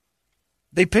stuff.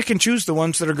 They pick and choose the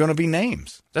ones that are going to be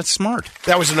names. That's smart.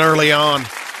 That was an early on.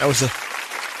 That was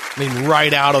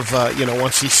right out of,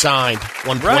 once he signed.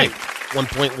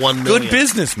 1.1 million. Good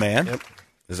business, man. Yep.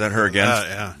 Is that her again?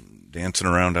 Yeah. Dancing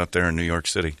around out there in New York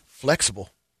City. Flexible.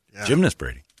 Yeah. Gymnast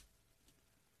Brady.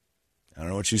 I don't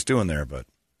know what she's doing there, but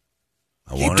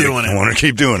I Keep want her to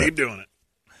keep doing it. Keep doing it.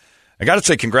 I got to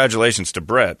say congratulations to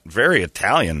Brett. Very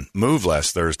Italian move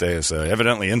last Thursday, as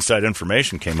evidently inside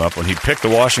information came up when he picked the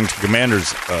Washington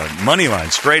Commanders money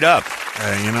line straight up.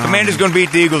 Commanders going to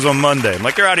beat the Eagles on Monday. I'm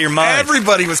like, you're out of your mind.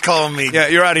 Everybody was calling me. Yeah,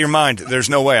 you're out of your mind. There's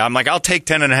no way. I'm like, I'll take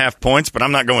 10.5 points, but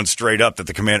I'm not going straight up that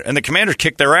the Commanders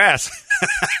kicked their ass.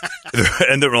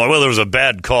 And they were like, well, there was a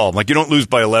bad call. I'm like, you don't lose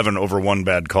by 11 over one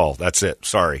bad call. That's it.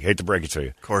 Sorry. Hate to break it to you.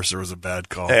 Of course there was a bad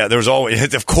call. Yeah, there was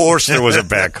always, of course there was a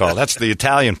bad call. That's the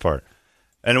Italian part.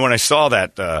 And when I saw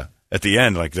that at the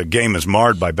end, like the game is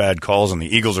marred by bad calls and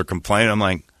the Eagles are complaining, I'm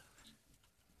like,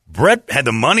 Brett had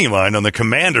the money line on the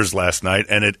Commanders last night,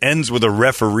 and it ends with a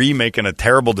referee making a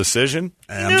terrible decision.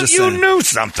 You knew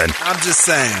something. I'm just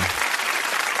saying.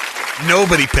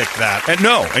 Nobody picked that.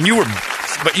 And you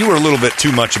were a little bit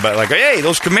too much about like, hey,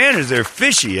 those Commanders, they're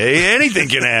fishy. Hey, anything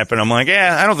can happen. I'm like,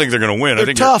 yeah, I don't think they're going to win. They're I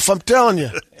think tough, I'm telling you.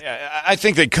 I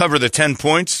think they cover the 10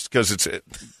 points because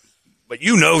but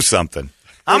you know something.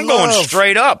 I'm going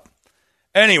straight up.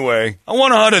 Anyway, I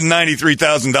won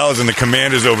 $193,000 in the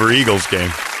Commanders over Eagles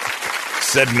game.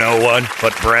 Said no one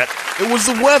but Brett. It was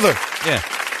the weather. Yeah.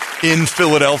 In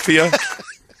Philadelphia.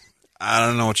 I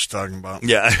don't know what you're talking about.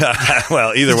 Yeah.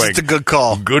 Well, either way. It's a good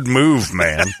call. Good move,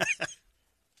 man.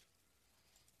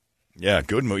 Yeah,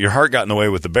 good move. Your heart got in the way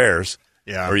with the Bears.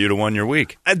 Yeah. Or you'd have won your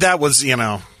week. That was,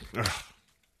 Betting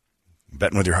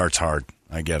with your heart's hard.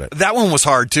 I get it. That one was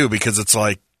hard, too, because it's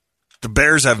like the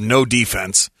Bears have no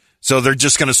defense, so they're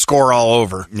just going to score all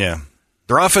over. Yeah.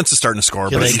 Their offense is starting to score,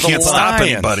 but you the can't stop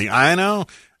Lions. anybody. I know.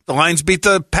 The Lions beat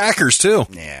the Packers, too.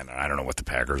 Yeah, no, I don't know what the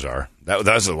Packers are. That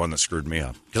was the one that screwed me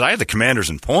up. Because I had the Commanders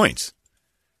in points.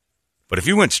 But if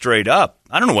you went straight up,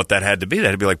 I don't know what that had to be. That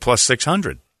had to be like plus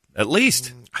 600, at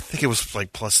least. I think it was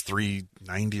like plus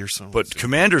 390 or something. But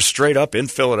Commanders straight up in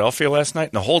Philadelphia last night,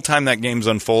 and the whole time that game's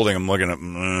unfolding, I'm looking at,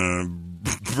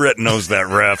 Brett knows that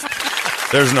ref.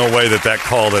 There's no way that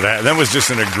call that was just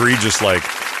an egregious, like,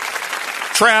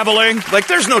 traveling. Like,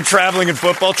 there's no traveling in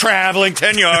football. Traveling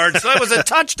 10 yards. That was a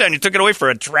touchdown. You took it away for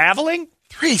a traveling?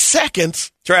 3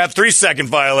 seconds. 3-second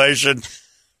violation.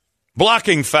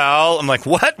 Blocking foul. I'm like,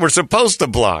 what? We're supposed to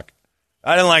block.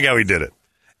 I didn't like how he did it.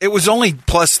 It was only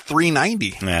plus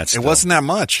 390. It wasn't that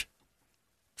much.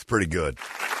 It's pretty good.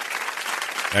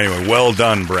 Anyway, well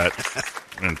done, Brett.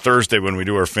 And Thursday when we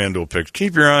do our FanDuel picks,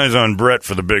 keep your eyes on Brett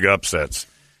for the big upsets.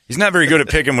 He's not very good at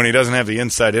picking when he doesn't have the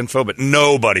inside info, but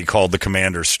nobody called the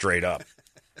Commanders straight up.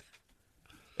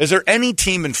 Is there any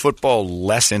team in football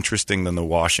less interesting than the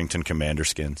Washington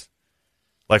Commanderskins?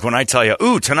 Like when I tell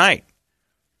you, tonight,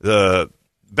 the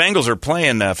Bengals are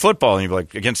playing football, and you're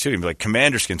like, against who? You'd be like,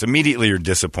 Commanderskins. Immediately you're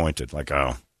disappointed. Like,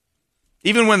 oh.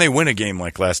 Even when they win a game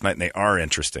like last night and they are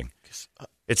interesting.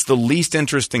 It's the least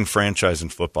interesting franchise in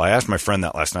football. I asked my friend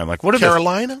that last night. I'm like, what are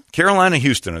Carolina? Carolina,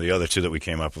 Houston are the other two that we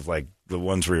came up with, like the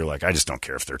ones where you're like, I just don't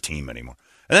care if they're a team anymore.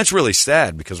 And that's really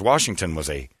sad because Washington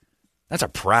that's a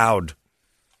proud,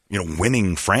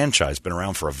 winning franchise, been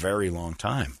around for a very long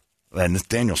time. And this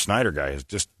Daniel Snyder guy has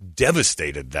just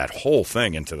devastated that whole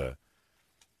thing into the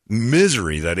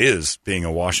misery that is being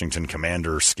a Washington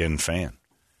Commander skin fan.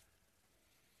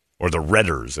 Or the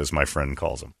Redders, as my friend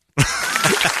calls them.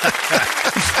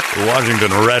 The Washington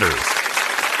Redders.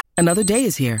 Another day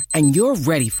is here, and you're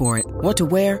ready for it. What to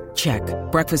wear? Check.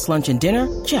 Breakfast, lunch, and dinner?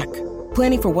 Check.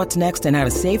 Planning for what's next and how to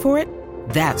save for it?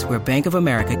 That's where Bank of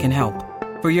America can help.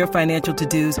 For your financial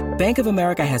to-dos, Bank of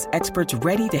America has experts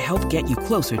ready to help get you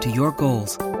closer to your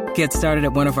goals. Get started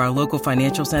at one of our local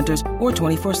financial centers or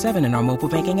 24/7 in our mobile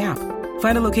banking app.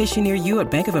 Find a location near you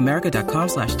at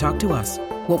bankofamerica.com/talktous.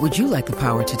 What would you like the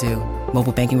power to do?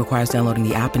 Mobile banking requires downloading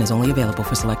the app and is only available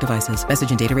for select devices. Message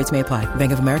and data rates may apply.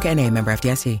 Bank of America N.A., member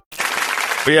FDIC.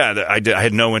 But yeah, I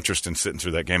had no interest in sitting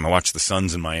through that game. I watched the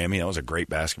Suns in Miami. That was a great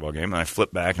basketball game. And I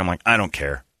flipped back, and I'm like, I don't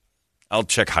care. I'll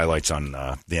check highlights on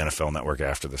the NFL Network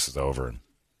after this is over. And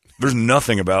there's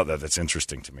nothing about that that's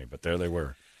interesting to me. But there they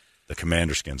were, the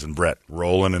Commander skins. And Brett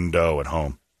rolling in dough at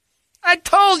home. I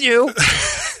told you.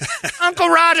 Uncle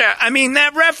Roger,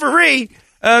 that referee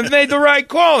made the right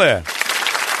call there.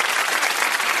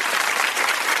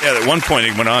 Yeah, at one point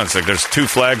he went on. It's like there's 2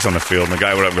 flags on the field, and the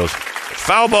guy went up and goes,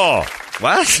 foul ball.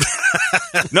 What?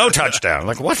 No touchdown. I'm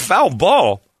like, what foul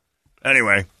ball?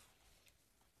 Anyway,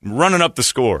 running up the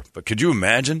score. But could you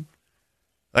imagine?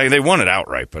 Like, they won it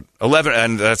outright, but 11,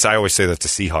 and I always say that to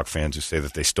Seahawk fans who say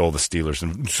that they stole the Steelers.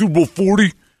 And Super Bowl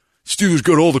 40, Steelers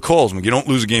got all the calls. You don't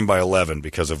lose a game by 11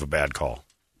 because of a bad call.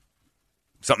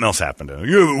 Something else happened.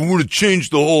 Yeah, it would have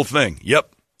changed the whole thing.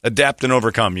 Yep. Adapt and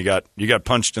overcome. You got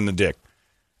punched in the dick.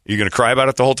 You going to cry about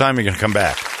it the whole time? You're going to come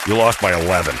back. You lost by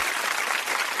 11.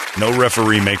 No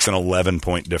referee makes an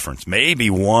 11-point difference. Maybe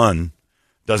 1.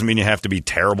 Doesn't mean you have to be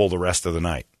terrible the rest of the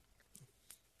night.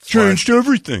 Changed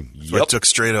everything. Yep. Took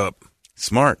straight up.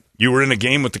 Smart. You were in a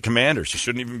game with the Commanders. You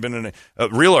shouldn't even been in a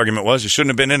real argument was you shouldn't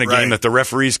have been in a game that the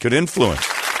referees could influence.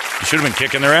 You should have been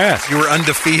kicking their ass. You were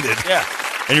undefeated. Yeah.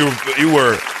 And you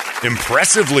were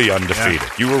impressively undefeated.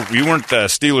 Yeah. You weren't the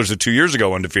Steelers of 2 years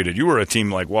ago undefeated. You were a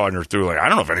team like wandering through I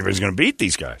don't know if anybody's going to beat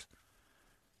these guys.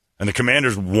 And the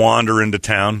Commanders wander into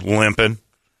town limping.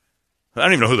 I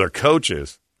don't even know who their coach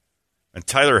is. And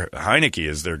Tyler Heineke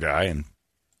is their guy, and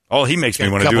all he makes me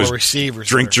want to do is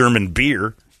drink German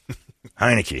beer.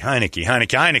 Heineke. I'm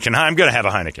going to have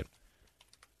a Heineken.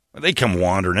 They come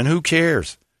wandering, and who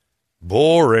cares?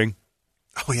 Boring.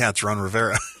 Oh, yeah, it's Ron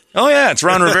Rivera. Oh, yeah, it's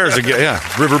Ron Rivera's again. Yeah,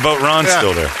 Riverboat Ron's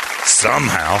still there.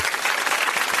 Somehow.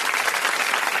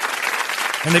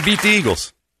 And they beat the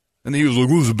Eagles. And the Eagles were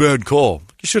like, it was a bad call.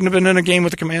 You shouldn't have been in a game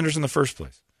with the Commanders in the first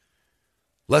place.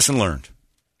 Lesson learned.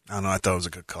 I don't know. I thought it was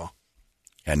a good call.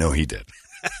 I know he did.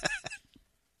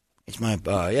 It's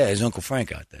his Uncle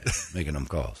Frank out there making them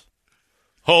calls.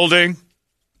 Holding.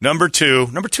 Number 2.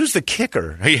 Number 2's the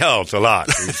kicker. He helps a lot.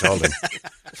 He's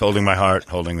holding my heart,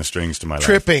 holding the strings to my life.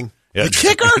 Tripping. Yeah, the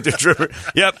kicker?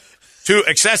 Yep. 2,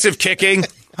 excessive kicking.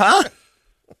 Huh?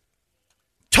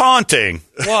 Taunting.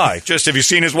 Why? Just have you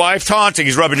seen his wife? Taunting.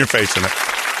 He's rubbing your face in it.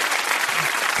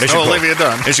 Olivia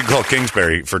Dunn. They should call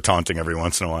Kingsbury for taunting every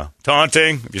once in a while.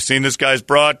 Taunting. Have you seen this guy's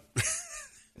broad?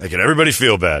 Making everybody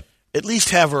feel bad. At least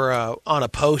have her on a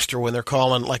poster when they're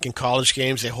calling, like in college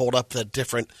games, they hold up the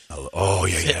different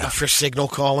for signal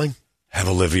calling. Have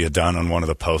Olivia Dunn on one of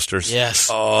the posters. Yes.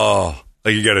 Oh,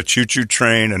 like you got a choo-choo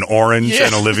train, an orange,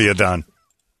 and Olivia Dunn.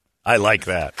 I like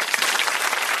that.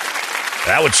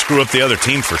 That would screw up the other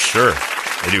team for sure.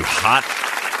 They do hot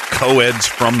co-eds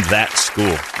from that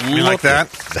school. You like that?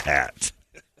 That.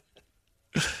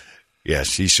 Yeah,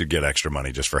 she should get extra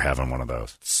money just for having one of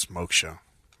those. Smoke show.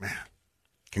 Man.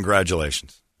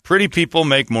 Congratulations. Pretty people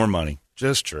make more money.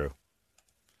 Just true.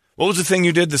 What was the thing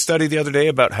you did the study the other day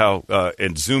about how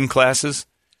in Zoom classes,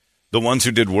 the ones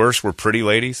who did worse were pretty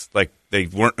ladies? Like they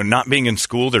weren't not being in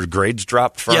school, their grades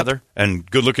dropped further, and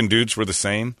good-looking dudes were the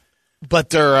same.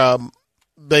 But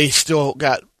they still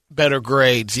got better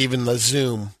grades, even the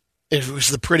Zoom. It was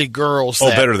the pretty girls.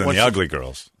 Better than the ugly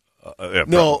girls. The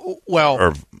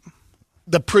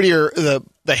prettier,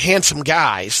 the handsome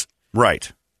guys.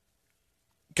 Right.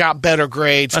 Got better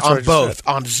grades on both,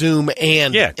 on Zoom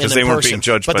and because they weren't being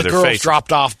judged by their face. But the girls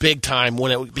dropped off big time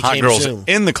when it became Hot girls Zoom.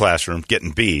 In the classroom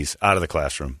getting B's, out of the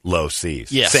classroom low C's.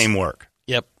 Yes. Same work.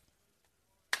 Yep.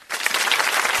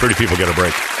 Pretty people get a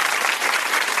break.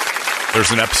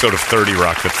 There's an episode of 30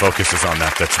 Rock that focuses on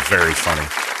that. That's very funny.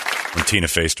 When Tina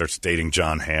Fey starts dating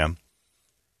John Hamm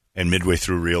and midway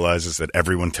through realizes that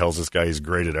everyone tells this guy he's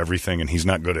great at everything and he's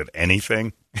not good at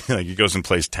anything. Like he goes and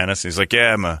plays tennis. And he's like,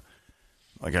 yeah, I'm a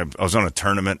Like I was on a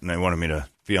tournament and they wanted me to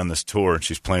be on this tour, and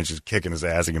she's playing, she's kicking his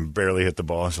ass. He can barely hit the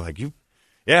ball. She's like,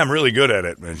 yeah, I'm really good at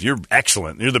it, man. You're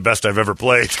excellent. You're the best I've ever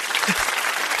played.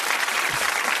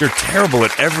 You're terrible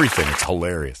at everything. It's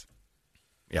hilarious.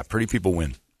 Yeah, pretty people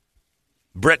win.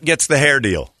 Brett gets the hair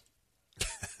deal,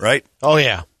 right? Oh,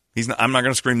 yeah. I'm not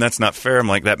going to scream, that's not fair. I'm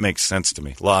like, that makes sense to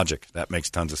me. Logic. That makes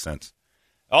tons of sense.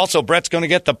 Also, Brett's going to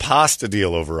get the pasta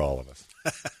deal over all of us.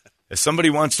 If somebody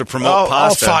wants to promote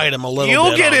pasta, I'll fight him a little bit.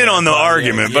 You'll get in on the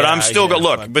argument, but I'm still going to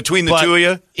look, between the two of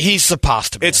you. He's the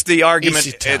pasta man. It's the argument.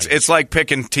 It's like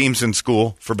picking teams in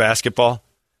school for basketball.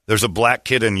 There's a black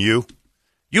kid in you.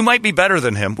 You might be better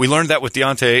than him. We learned that with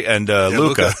Deontay and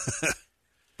Luka.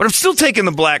 But I'm still taking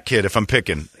the black kid if I'm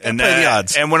picking. And play the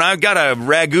odds. And when I've got a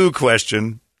ragu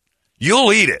question,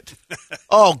 you'll eat it.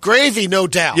 Oh, gravy, no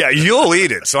doubt. Yeah, you'll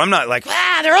eat it. So I'm not like,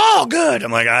 they're all good.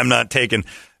 I'm like, I'm not taking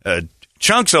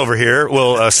Chunks over here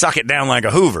will suck it down like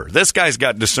a Hoover. This guy's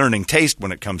got discerning taste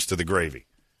when it comes to the gravy.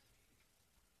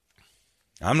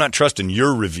 I'm not trusting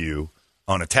your review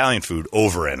on Italian food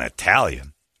over an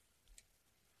Italian.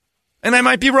 And I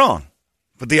might be wrong,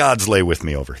 but the odds lay with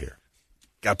me over here.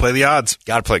 Got to play the odds.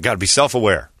 Got to be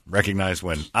self-aware. Recognize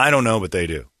when I don't know, but they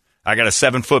do. I got a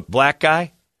 7-foot black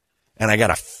guy, and I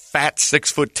got a fat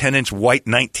 6-foot 10-inch white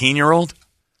 19-year-old.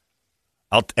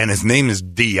 And his name is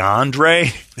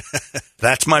DeAndre.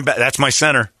 That's my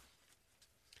center.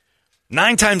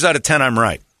 9 times out of 10, I'm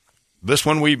right. This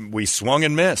one we swung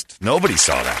and missed. Nobody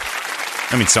saw that.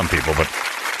 I mean, some people, but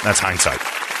that's hindsight.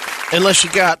 Unless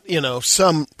you got,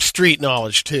 some street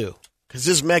knowledge, too. Because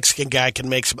this Mexican guy can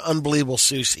make some unbelievable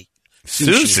sushi.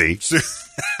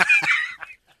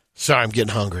 Sorry, I'm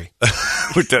getting hungry.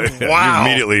 Wow. You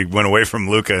immediately went away from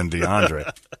Luka and DeAndre.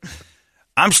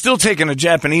 I'm still taking a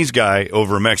Japanese guy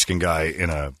over a Mexican guy in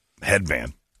a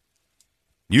headband.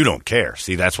 You don't care.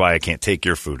 See, that's why I can't take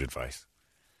your food advice.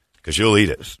 Because you'll eat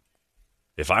it.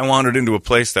 If I wandered into a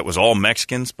place that was all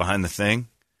Mexicans behind the thing,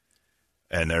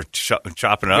 and they're chopping it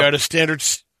up. You're at a standard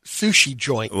sushi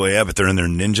joint. Well, yeah, but they're in their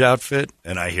ninja outfit,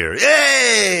 and I hear,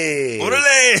 hey!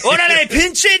 Orale,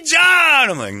 pinche John!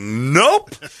 I'm like,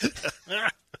 nope.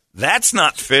 That's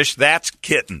not fish, that's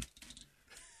kitten.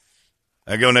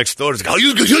 I go next door, it's like,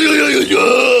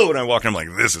 when I walk in, I'm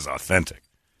like, this is authentic.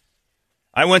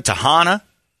 I went to Hana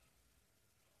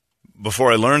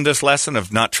before I learned this lesson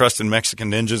of not trusting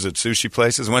Mexican ninjas at sushi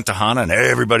places. I went to Hana, and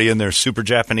everybody in there is super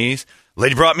Japanese.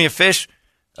 Lady brought me a fish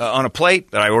on a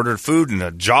plate that I ordered food, and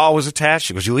the jaw was attached.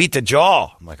 She goes, you eat the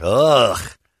jaw. I'm like, ugh.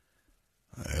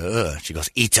 She goes,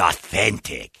 it's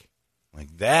authentic.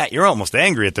 Like that. You're almost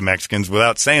angry at the Mexicans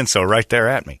without saying so right there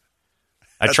at me.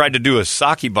 I tried to do a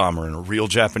sake bomber in a real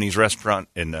Japanese restaurant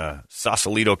in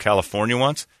Sausalito, California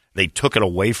once. They took it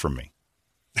away from me.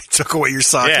 They took away your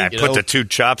sake? Yeah, I put the 2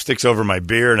 chopsticks over my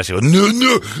beer, and I said, no.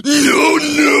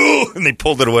 And they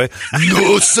pulled it away.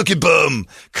 No, sake bomb.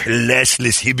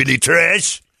 Classless hibbity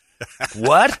trash.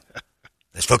 What?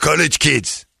 That's for college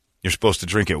kids. You're supposed to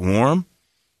drink it warm,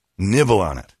 nibble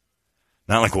on it.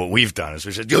 Not like what we've done is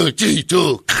we said,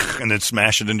 and then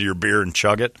smash it into your beer and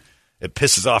chug it. It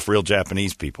pisses off real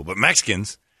Japanese people. But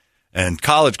Mexicans and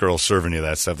college girls serving you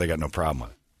that stuff, they got no problem with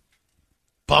it.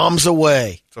 Bombs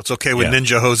away. So it's okay with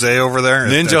Ninja Jose over there?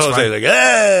 Ninja Jose, like,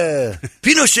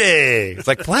 Pinochet. It's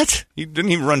like, what? You didn't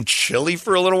even run chili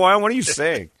for a little while? What are you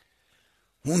saying?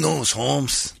 Who knows,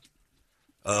 Holmes?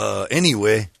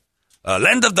 Anyway,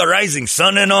 land of the rising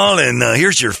sun and all, and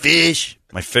here's your fish.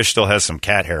 My fish still has some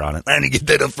cat hair on it. I didn't get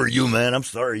that up for you, man. I'm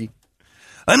sorry.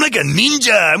 I'm like a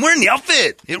ninja. I'm wearing the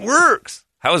outfit. It works.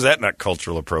 How is that not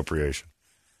cultural appropriation?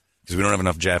 Because we don't have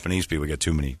enough Japanese people. We got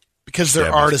too many. Because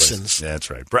they're artisans. Yeah, that's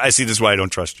right. I see. This is why I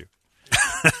don't trust you.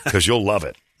 Because you'll love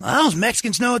it. Well, those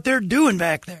Mexicans know what they're doing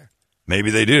back there. Maybe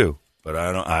they do, but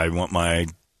I don't. I want my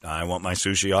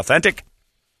sushi authentic.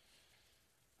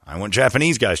 I want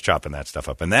Japanese guys chopping that stuff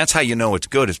up, and that's how you know it's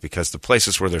good. Is because the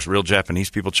places where there's real Japanese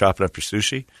people chopping up your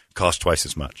sushi cost twice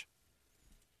as much.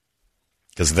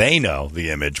 Because they know the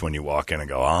image when you walk in and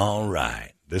go, all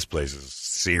right, this place is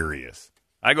serious.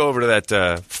 I go over to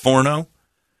that Forno,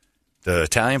 the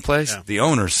Italian place. Yeah. The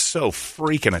owner's so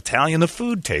freaking Italian, the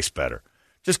food tastes better.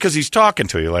 Just because he's talking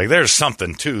to you. Like, there's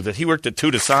something, too, that he worked at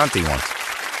Tudasanti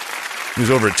once. He was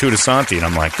over at Tudasanti, and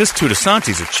I'm like, this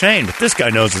Tudasanti's a chain, but this guy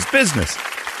knows his business.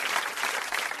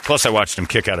 Plus, I watched him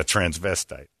kick out a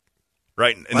transvestite.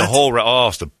 Right? In the whole,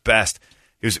 it's the best.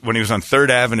 When he was on 3rd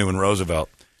Avenue in Roosevelt.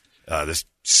 This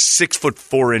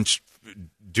 6'4"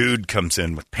 dude comes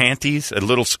in with panties, a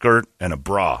little skirt, and a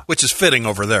bra, which is fitting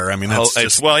over there. I mean, that's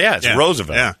it's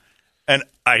Roosevelt. Yeah. And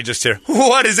I just hear,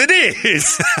 "What is it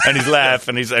is?" And he's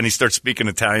laughing, and he starts speaking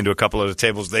Italian to a couple of the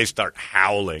tables. They start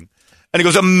howling, And he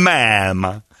goes,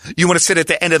 ma'am, you want to sit at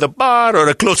the end of the bar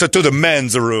or closer to the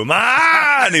men's room?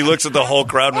 Ah! And he looks at the whole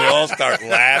crowd, and we all start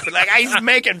laughing. Like, he's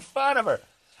making fun of her.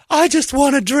 I just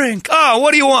want a drink. Oh,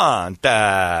 what do you want?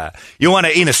 You want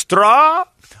to eat a straw,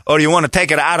 or you want to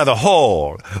take it out of the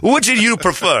hole? Which do you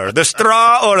prefer, the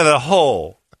straw or the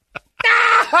hole?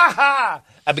 I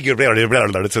begin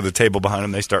to the table behind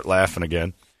him. They start laughing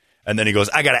again. And then he goes,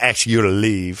 I got to ask you to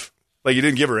leave. Like, you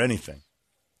didn't give her anything.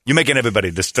 You're making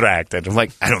everybody distracted. I'm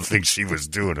like, I don't think she was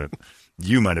doing it.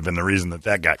 You might have been the reason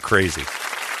that got crazy.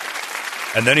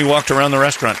 And then he walked around the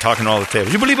restaurant talking to all the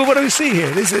tables. You believe what I see here?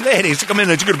 They say, ladies, come in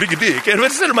and you got a big dick.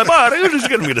 And sit in my bar. Who's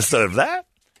going to serve that?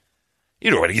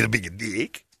 You don't want to get a big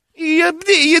dick. You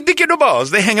dick in the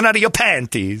balls. They're hanging out of your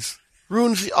panties.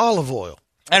 Ruins the olive oil.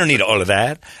 I don't need all of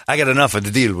that. I got enough to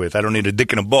deal with. I don't need a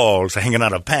dick in the balls hanging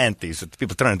out of panties. It's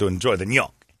people trying to enjoy the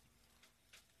nyok.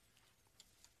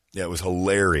 Yeah, it was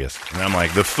hilarious. And I'm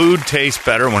like, the food tastes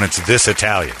better when it's this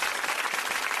Italian.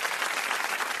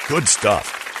 Good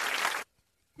stuff.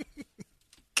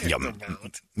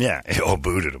 Yeah, it all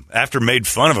booted him. After made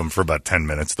fun of him for about 10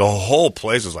 minutes, the whole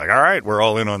place was like, all right, we're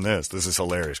all in on this. This is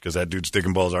hilarious because that dude's dick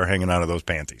and balls are hanging out of those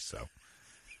panties. So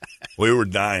we were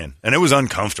dying. And it was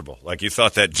uncomfortable. Like you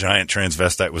thought that giant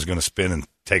transvestite was going to spin and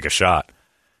take a shot.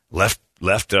 Left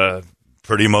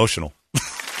pretty emotional.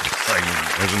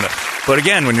 But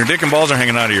again, when your dick and balls are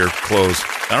hanging out of your clothes,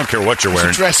 I don't care what you're wearing.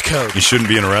 It's a dress code. You shouldn't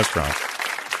be in a restaurant.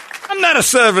 I'm not a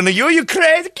servant of you. You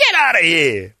crazy? Get out of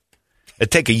here. I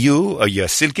take you or your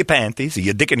silky panties or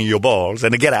your dick and your balls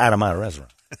and get out of my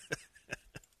restaurant.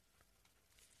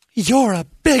 You're a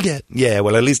bigot. Yeah,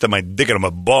 well, at least my dick and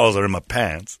my balls are in my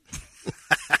pants.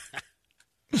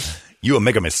 You are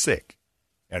making me sick.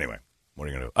 Anyway, what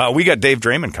are you going to do? We got Dave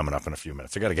Draymond coming up in a few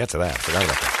minutes. I got to get to that. I forgot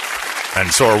about that. And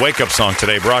so our wake-up song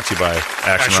today brought to you by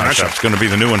Action Rock Shop. It's going to be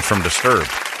the new one from Disturbed.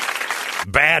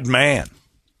 Bad Man.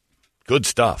 Good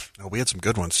stuff. Oh, we had some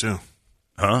good ones, too.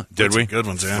 Huh? Did we? Good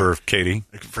ones, yeah. For Katie?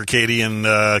 For Katie and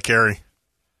Carrie.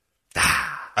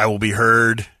 I Will Be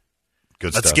Heard.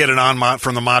 Good Let's stuff. Get It On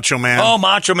from the Macho Man. Oh,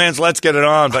 Macho Man's Let's Get It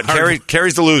On. But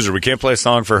Carrie's the loser. We can't play a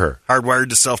song for her. Hardwired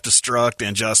to Self-Destruct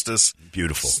and Justice.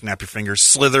 Beautiful. Snap Your Fingers.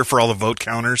 Slither for all the vote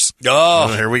counters.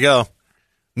 Oh. Here we go.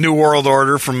 New World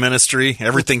Order from Ministry.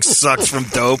 Everything Sucks from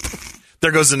Dope.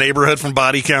 There Goes the Neighborhood from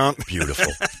Body Count.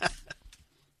 Beautiful.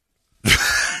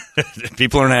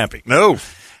 People aren't happy. No.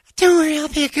 Don't worry, I'll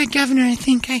be a good governor, I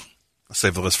think. I'll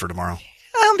save the list for tomorrow.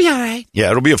 I'll be all right. Yeah,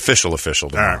 it'll be official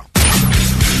tomorrow. Right.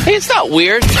 Hey, it's not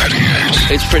weird.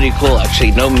 It's pretty cool,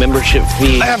 actually. No membership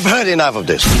fee. I have heard enough of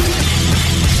this.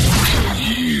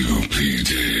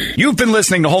 You've been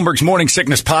listening to Holmberg's Morning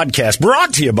Sickness Podcast,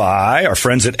 brought to you by our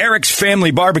friends at Eric's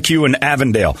Family Barbecue in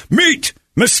Avondale. Meet,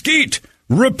 mesquite,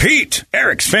 repeat.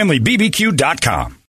 Eric'sFamilyBBQ.com.